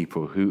many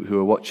people who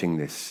are watching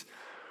this,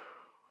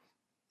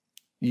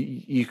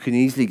 you can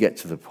easily get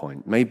to the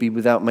point. Maybe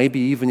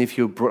even if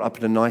you're brought up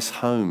in a nice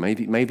home,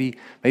 maybe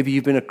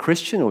you've been a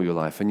Christian all your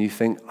life and you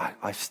think,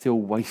 I've still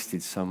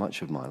wasted so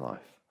much of my life.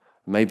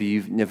 Maybe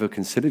you've never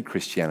considered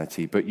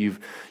Christianity, but you've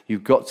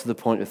got to the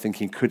point of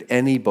thinking, could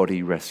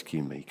anybody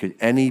rescue me? Could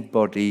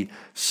anybody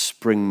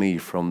spring me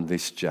from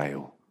this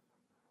jail?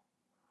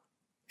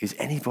 Is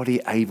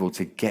anybody able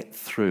to get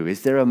through?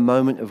 Is there a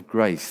moment of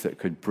grace that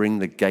could bring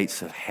the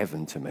gates of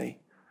heaven to me?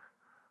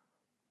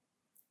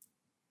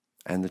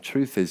 And the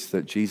truth is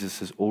that Jesus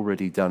has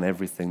already done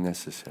everything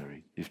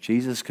necessary. If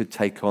Jesus could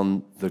take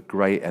on the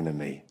great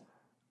enemy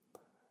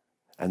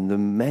and the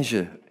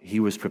measure he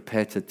was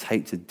prepared to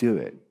take to do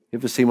it. You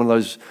ever seen one of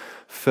those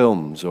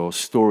films or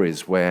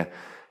stories where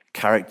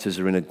characters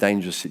are in a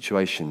dangerous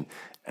situation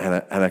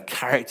and a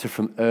character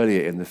from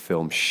earlier in the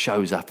film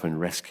shows up and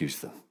rescues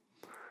them?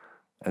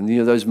 And you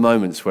know those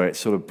moments where it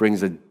sort of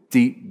brings a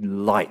deep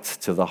light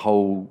to the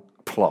whole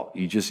plot.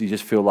 You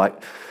just feel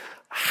like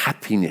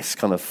happiness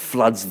kind of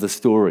floods the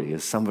story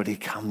as somebody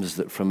comes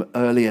that from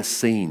earlier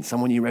scene,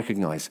 someone you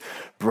recognize,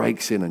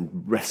 breaks in and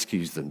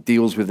rescues them,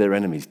 deals with their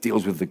enemies,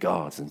 deals with the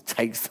guards and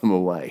takes them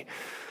away.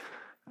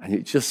 And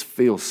you just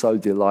feel so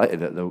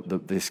delighted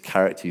at this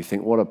character. You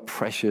think, what a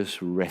precious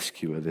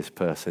rescuer this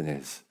person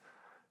is.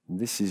 And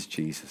this is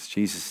Jesus.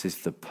 Jesus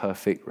is the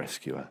perfect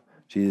rescuer.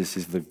 Jesus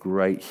is the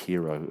great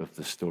hero of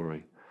the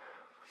story.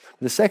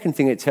 The second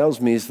thing it tells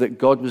me is that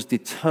God was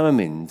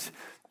determined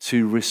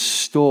to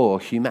restore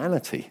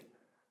humanity.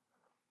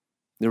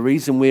 The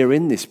reason we're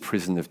in this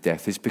prison of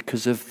death is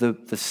because of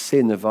the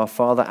sin of our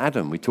father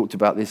Adam. We talked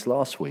about this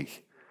last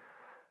week.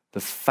 The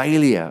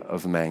failure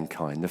of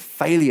mankind, the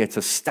failure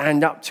to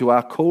stand up to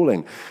our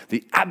calling,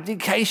 the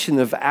abdication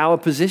of our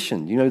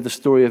position. You know the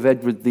story of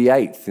Edward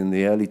VIII in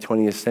the early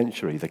 20th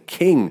century, the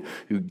king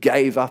who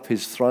gave up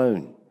his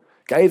throne,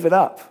 gave it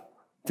up,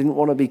 didn't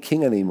want to be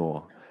king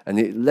anymore. And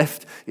it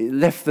left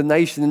the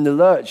nation in the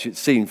lurch, it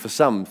seemed, for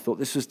some. Thought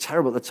this was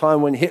terrible at the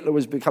time when Hitler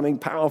was becoming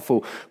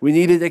powerful. We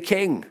needed a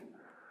king.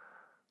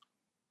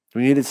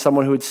 We needed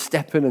someone who would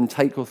step in and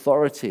take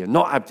authority and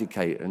not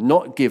abdicate and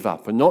not give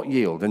up and not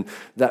yield. And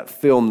that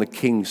film, The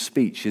King's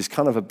Speech, is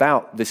kind of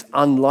about this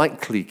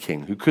unlikely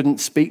king who couldn't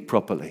speak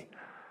properly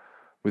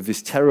with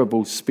this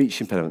terrible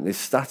speech impediment, this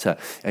stutter.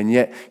 And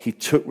yet he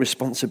took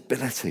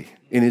responsibility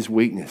in his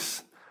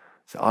weakness.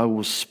 So I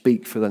will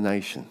speak for the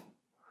nation.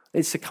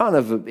 It's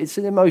it's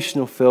an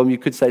emotional film. You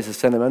could say it's a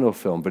sentimental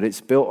film, but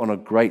it's built on a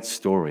great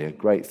story, a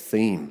great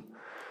theme.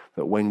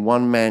 That when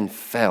one man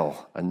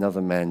fell,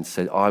 another man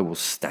said, I will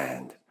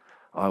stand.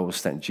 I will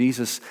stand.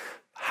 Jesus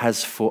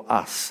has for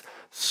us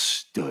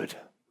stood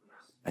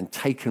and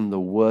taken the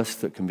worst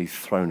that can be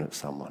thrown at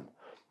someone,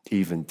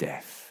 even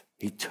death.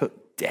 He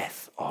took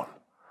death on.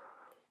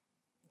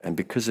 And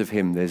because of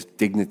him, there's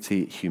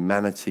dignity.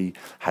 Humanity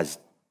has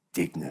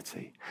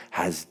dignity,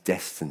 has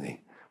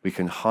destiny. We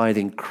can hide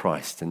in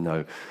Christ and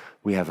know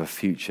we have a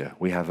future.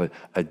 We have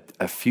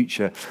a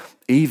future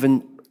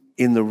even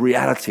in the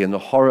reality and the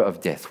horror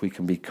of death. We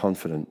can be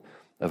confident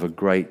of a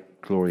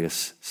great,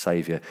 glorious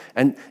Savior.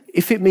 And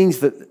if it means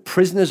that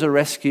prisoners are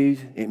rescued,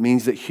 it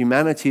means that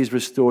humanity is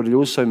restored, it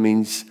also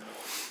means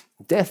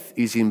death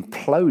is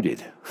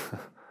imploded.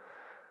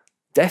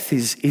 Death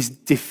is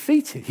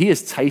defeated. He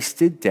has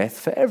tasted death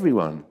for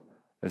everyone,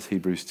 as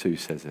Hebrews 2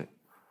 says it.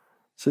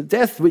 So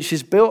death, which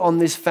is built on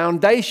this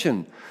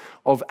foundation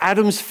of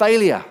Adam's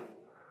failure.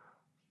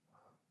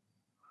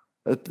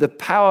 The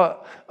power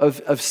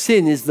of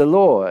sin is the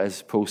law,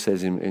 as Paul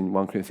says in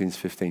 1 Corinthians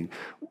 15.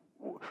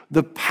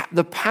 The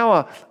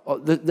power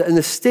and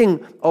the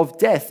sting of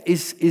death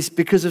is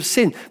because of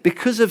sin.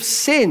 Because of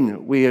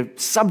sin, we are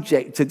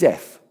subject to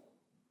death.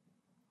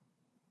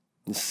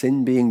 And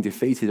sin being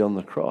defeated on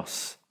the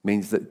cross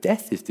means that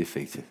death is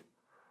defeated.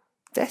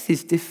 Death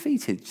is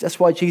defeated. That's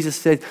why Jesus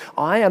said,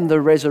 I am the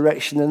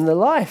resurrection and the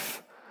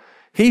life.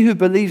 He who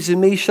believes in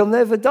me shall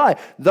never die.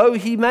 Though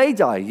he may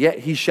die, yet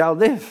he shall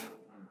live.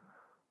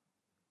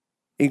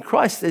 In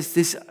Christ, there's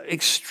this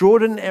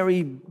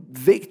extraordinary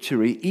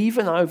victory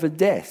even over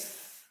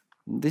death.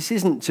 This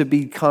isn't to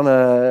be kind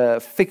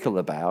of fickle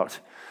about,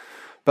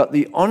 but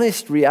the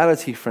honest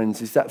reality,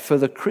 friends, is that for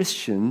the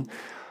Christian,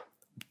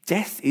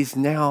 death is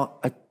now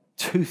a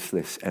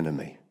toothless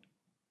enemy.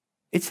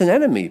 It's an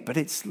enemy, but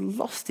it's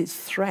lost its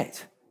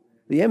threat.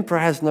 The emperor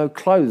has no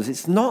clothes.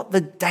 It's not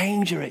the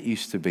danger it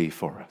used to be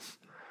for us.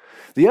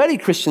 The early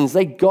Christians,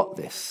 they got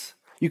this.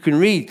 You can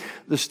read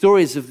the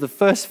stories of the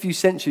first few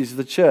centuries of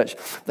the church.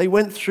 They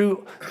went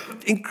through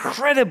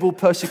incredible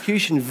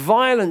persecution,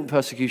 violent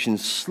persecution,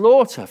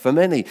 slaughter for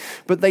many.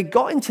 But they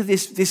got into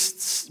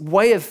this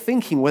way of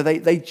thinking where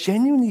they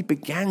genuinely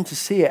began to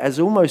see it as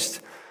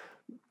almost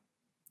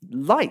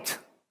light.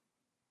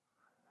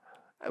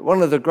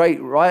 One of the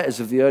great writers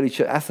of the early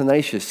church,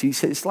 Athanasius, he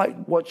said it's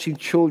like watching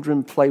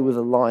children play with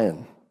a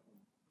lion.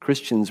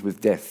 Christians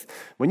with death.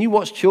 When you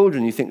watch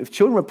children, you think, if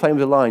children are playing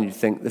with a lion, you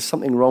think, there's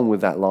something wrong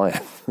with that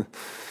lion.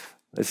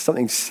 There's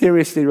something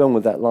seriously wrong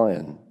with that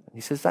lion.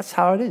 He says, that's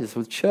how it is.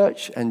 With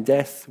church and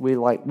death,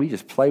 we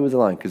just play with the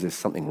lion because there's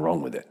something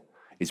wrong with it.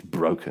 It's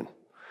broken.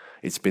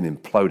 It's been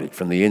imploded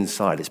from the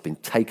inside. It's been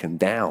taken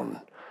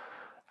down.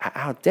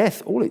 Our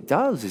death, all it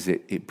does is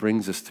it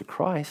brings us to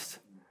Christ.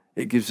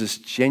 It gives us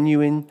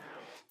genuine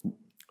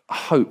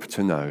hope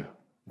to know,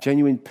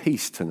 genuine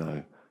peace to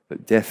know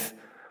that death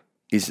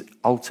is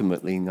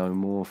ultimately no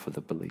more for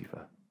the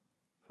believer.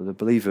 For the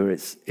believer,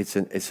 it's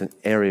an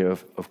area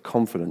of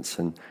confidence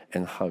and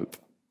hope.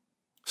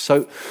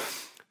 So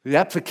the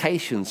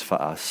applications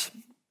for us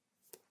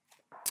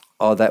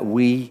are that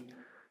we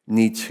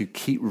need to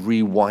keep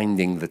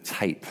rewinding the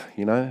tape,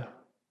 you know?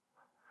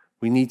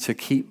 We need to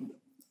keep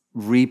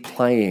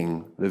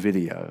replaying the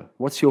video.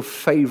 What's your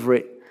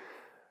favorite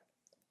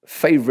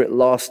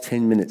last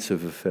 10 minutes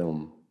of a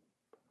film?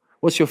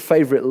 What's your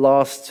favorite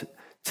last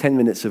 10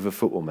 minutes of a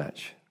football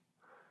match?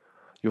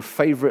 Your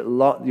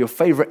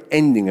favorite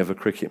ending of a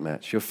cricket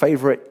match? Your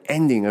favorite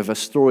ending of a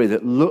story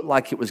that looked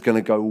like it was going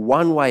to go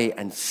one way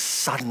and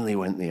suddenly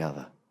went the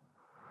other?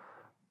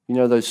 You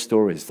know those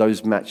stories,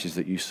 those matches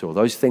that you saw,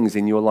 those things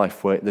in your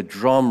life where the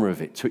drama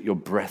of it took your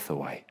breath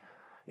away.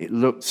 It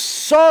looked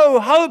so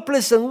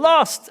hopeless and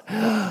lost.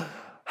 And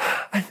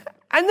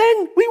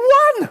then we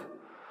won.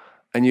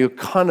 And you're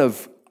kind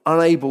of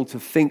unable to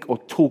think or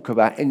talk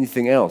about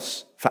anything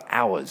else for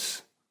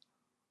hours.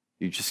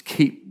 You just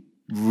keep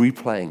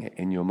replaying it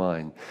in your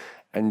mind.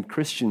 And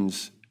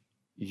Christians,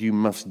 you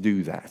must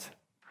do that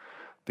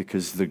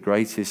because the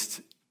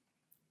greatest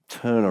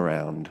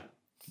turnaround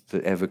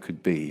that ever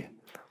could be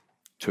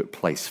took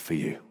place for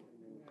you.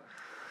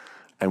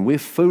 And we're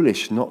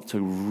foolish not to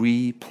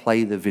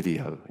replay the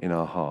video in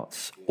our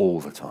hearts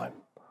all the time.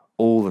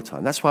 All the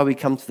time. That's why we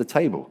come to the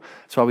table.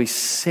 That's why we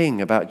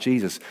sing about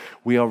Jesus.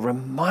 We are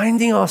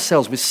reminding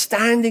ourselves, we're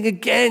standing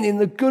again in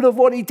the good of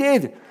what he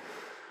did.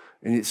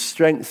 And it's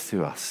strength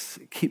to us.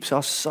 It keeps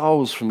our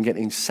souls from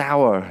getting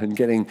sour and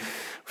getting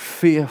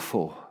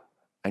fearful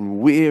and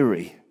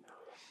weary.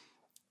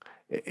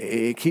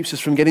 It keeps us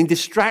from getting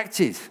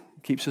distracted.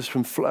 It keeps us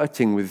from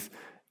flirting with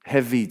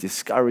heavy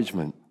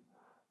discouragement.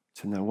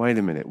 To know, wait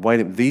a minute,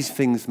 these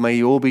things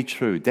may all be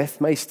true.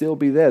 Death may still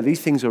be there.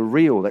 These things are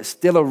real. That's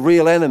still a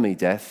real enemy,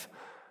 death.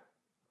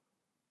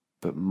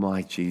 But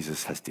my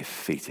Jesus has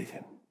defeated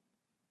him.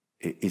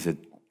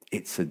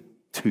 It's a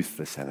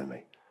toothless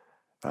enemy.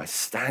 I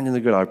stand in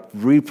the good. I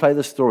replay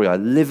the story. I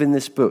live in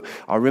this book.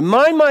 I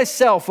remind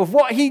myself of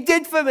what he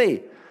did for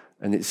me.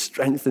 And it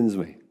strengthens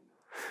me.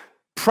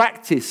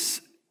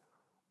 Practice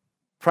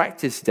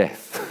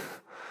death.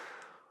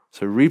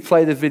 So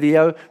replay the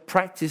video,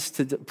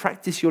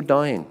 practice your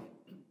dying.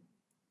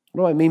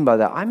 What do I mean by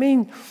that? I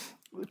mean,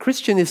 a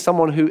Christian is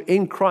someone who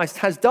in Christ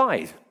has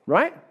died,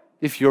 right?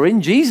 If you're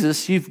in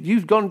Jesus,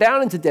 you've gone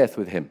down into death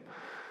with him.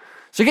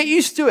 So get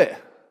used to it.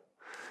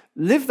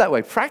 Live that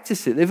way,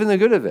 practice it, live in the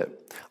good of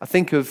it. I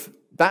think of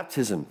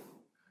baptism.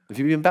 Have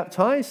you been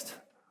baptized?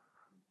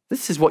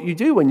 This is what you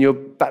do when you're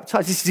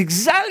baptized. This is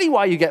exactly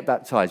why you get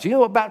baptized. You know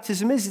what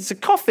baptism is? It's a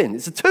coffin,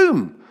 it's a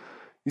tomb.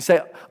 You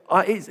say,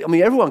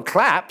 everyone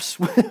claps.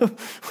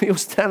 We all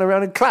stand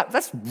around and clap.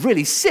 That's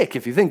really sick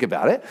if you think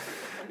about it.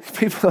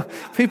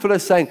 People are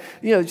saying,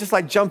 just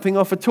like jumping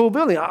off a tall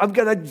building, I'm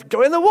going to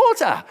go in the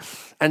water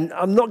and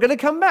I'm not going to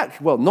come back.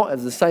 Well, not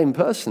as the same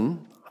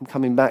person. I'm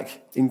coming back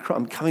in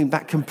Christ. I'm coming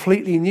back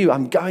completely new.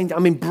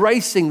 I'm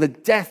embracing the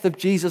death of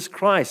Jesus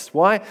Christ.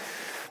 Why?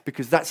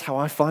 Because that's how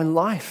I find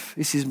life.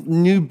 This is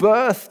new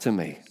birth to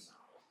me.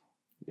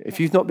 If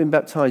you've not been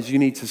baptized, you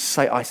need to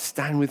say, I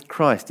stand with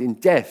Christ in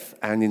death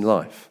and in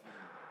life.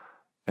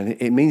 And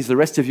it means the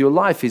rest of your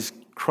life is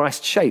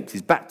Christ-shaped,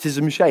 is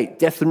baptism-shaped,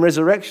 death and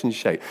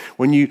resurrection-shaped.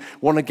 When you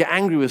want to get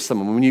angry with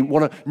someone, when you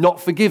want to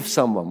not forgive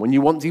someone, when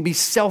you want to be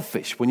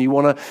selfish, when you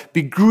want to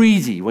be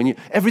greedy,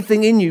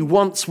 everything in you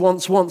wants.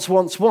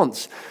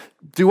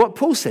 Do what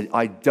Paul said,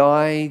 I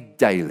die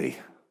daily.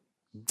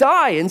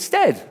 Die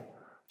instead.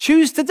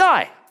 Choose to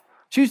die.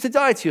 Choose to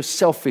die to your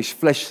selfish,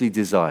 fleshly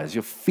desires,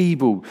 your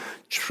feeble,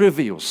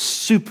 trivial,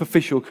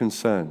 superficial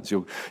concerns,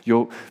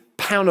 your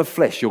pound of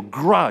flesh, your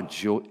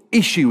grudge, your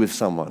issue with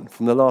someone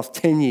from the last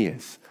 10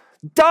 years.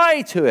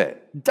 Die to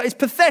it. It's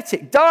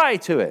pathetic. Die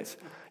to it.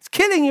 It's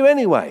killing you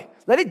anyway.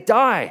 Let it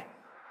die.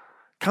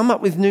 Come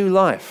up with new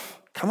life.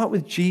 Come up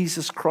with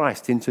Jesus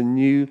Christ into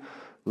new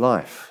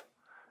life.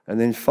 And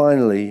then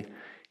finally,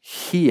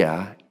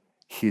 hear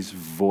his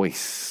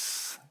voice.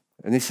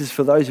 And this is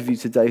for those of you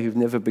today who've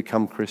never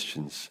become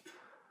Christians.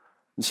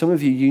 And some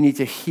of you need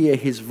to hear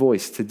his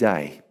voice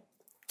today,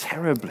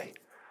 terribly.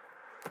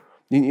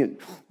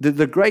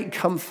 The great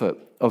comfort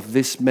of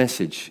this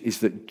message is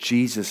that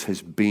Jesus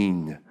has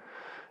been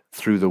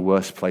through the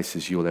worst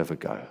places you'll ever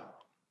go,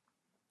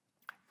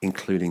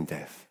 including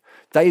death.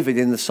 David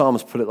in the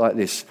Psalms put it like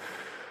this,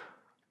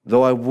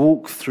 though I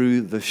walk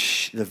through the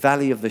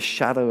valley of the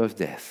shadow of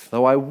death,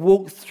 though I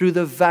walk through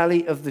the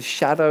valley of the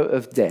shadow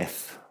of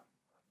death,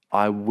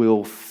 I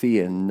will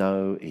fear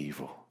no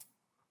evil,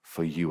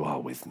 for you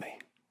are with me.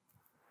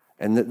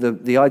 And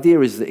the idea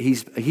is that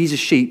he's a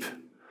sheep,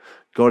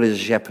 God is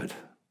a shepherd.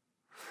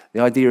 The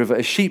idea of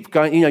a sheep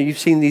going, you've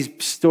seen these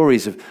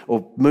stories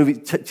or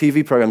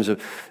TV programs of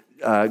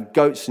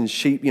goats and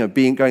sheep,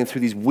 going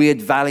through these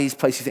weird valleys,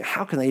 places. You think,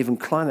 how can they even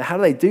climb that? How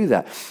do they do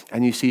that?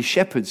 And you see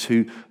shepherds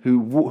who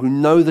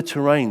know the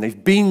terrain.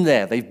 They've been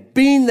there,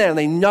 and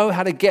they know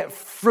how to get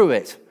through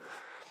it.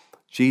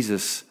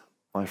 Jesus,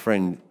 my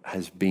friend,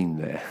 has been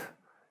there.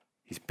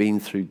 He's been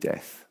through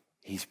death.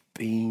 He's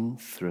been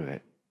through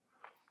it.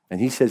 And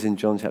he says in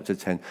John chapter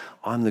 10,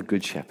 I'm the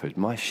good shepherd.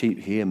 My sheep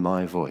hear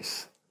my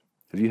voice.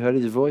 Have you heard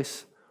his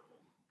voice?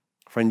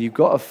 Friend, you've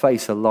got to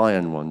face a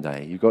lion one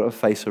day. You've got to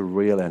face a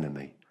real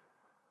enemy.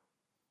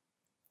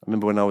 I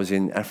remember when I was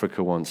in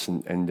Africa once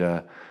and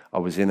I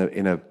was in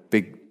a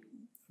big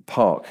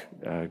park,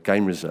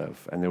 game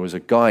reserve, and there was a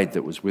guide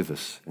that was with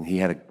us, and he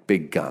had a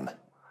big gun.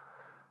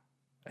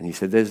 And he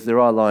said, there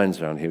are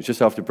lions around here. It was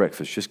just after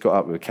breakfast, just got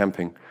up, we were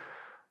camping.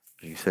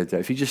 He said,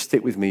 if you just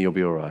stick with me, you'll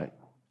be all right.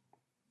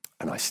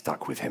 And I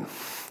stuck with him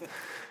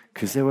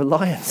because there were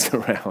lions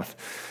around.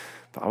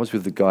 But I was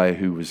with the guy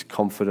who was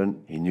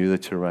confident. He knew the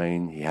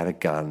terrain. He had a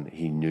gun.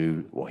 He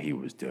knew what he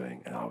was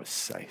doing, and I was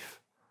safe.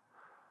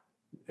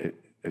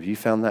 Have you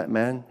found that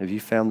man? Have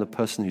you found the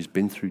person who's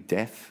been through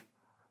death?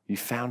 You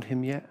found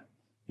him yet?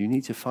 You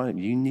need to find him.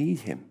 You need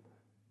him.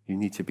 You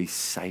need to be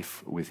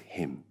safe with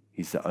him.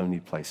 He's the only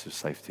place of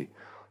safety.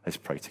 Let's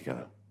pray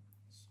together.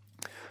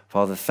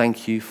 Father,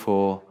 thank you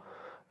for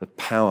the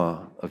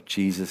power of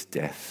Jesus'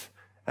 death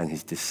and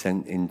his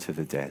descent into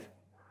the dead.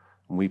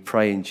 And we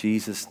pray in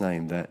Jesus'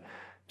 name that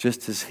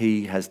just as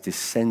he has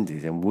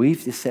descended and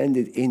we've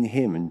descended in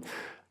him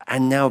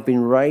and now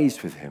been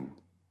raised with him,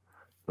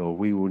 Lord,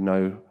 we will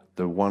know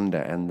the wonder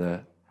and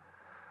the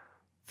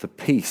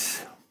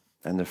peace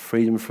and the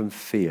freedom from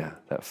fear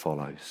that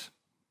follows.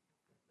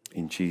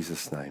 In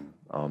Jesus' name,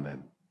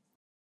 amen.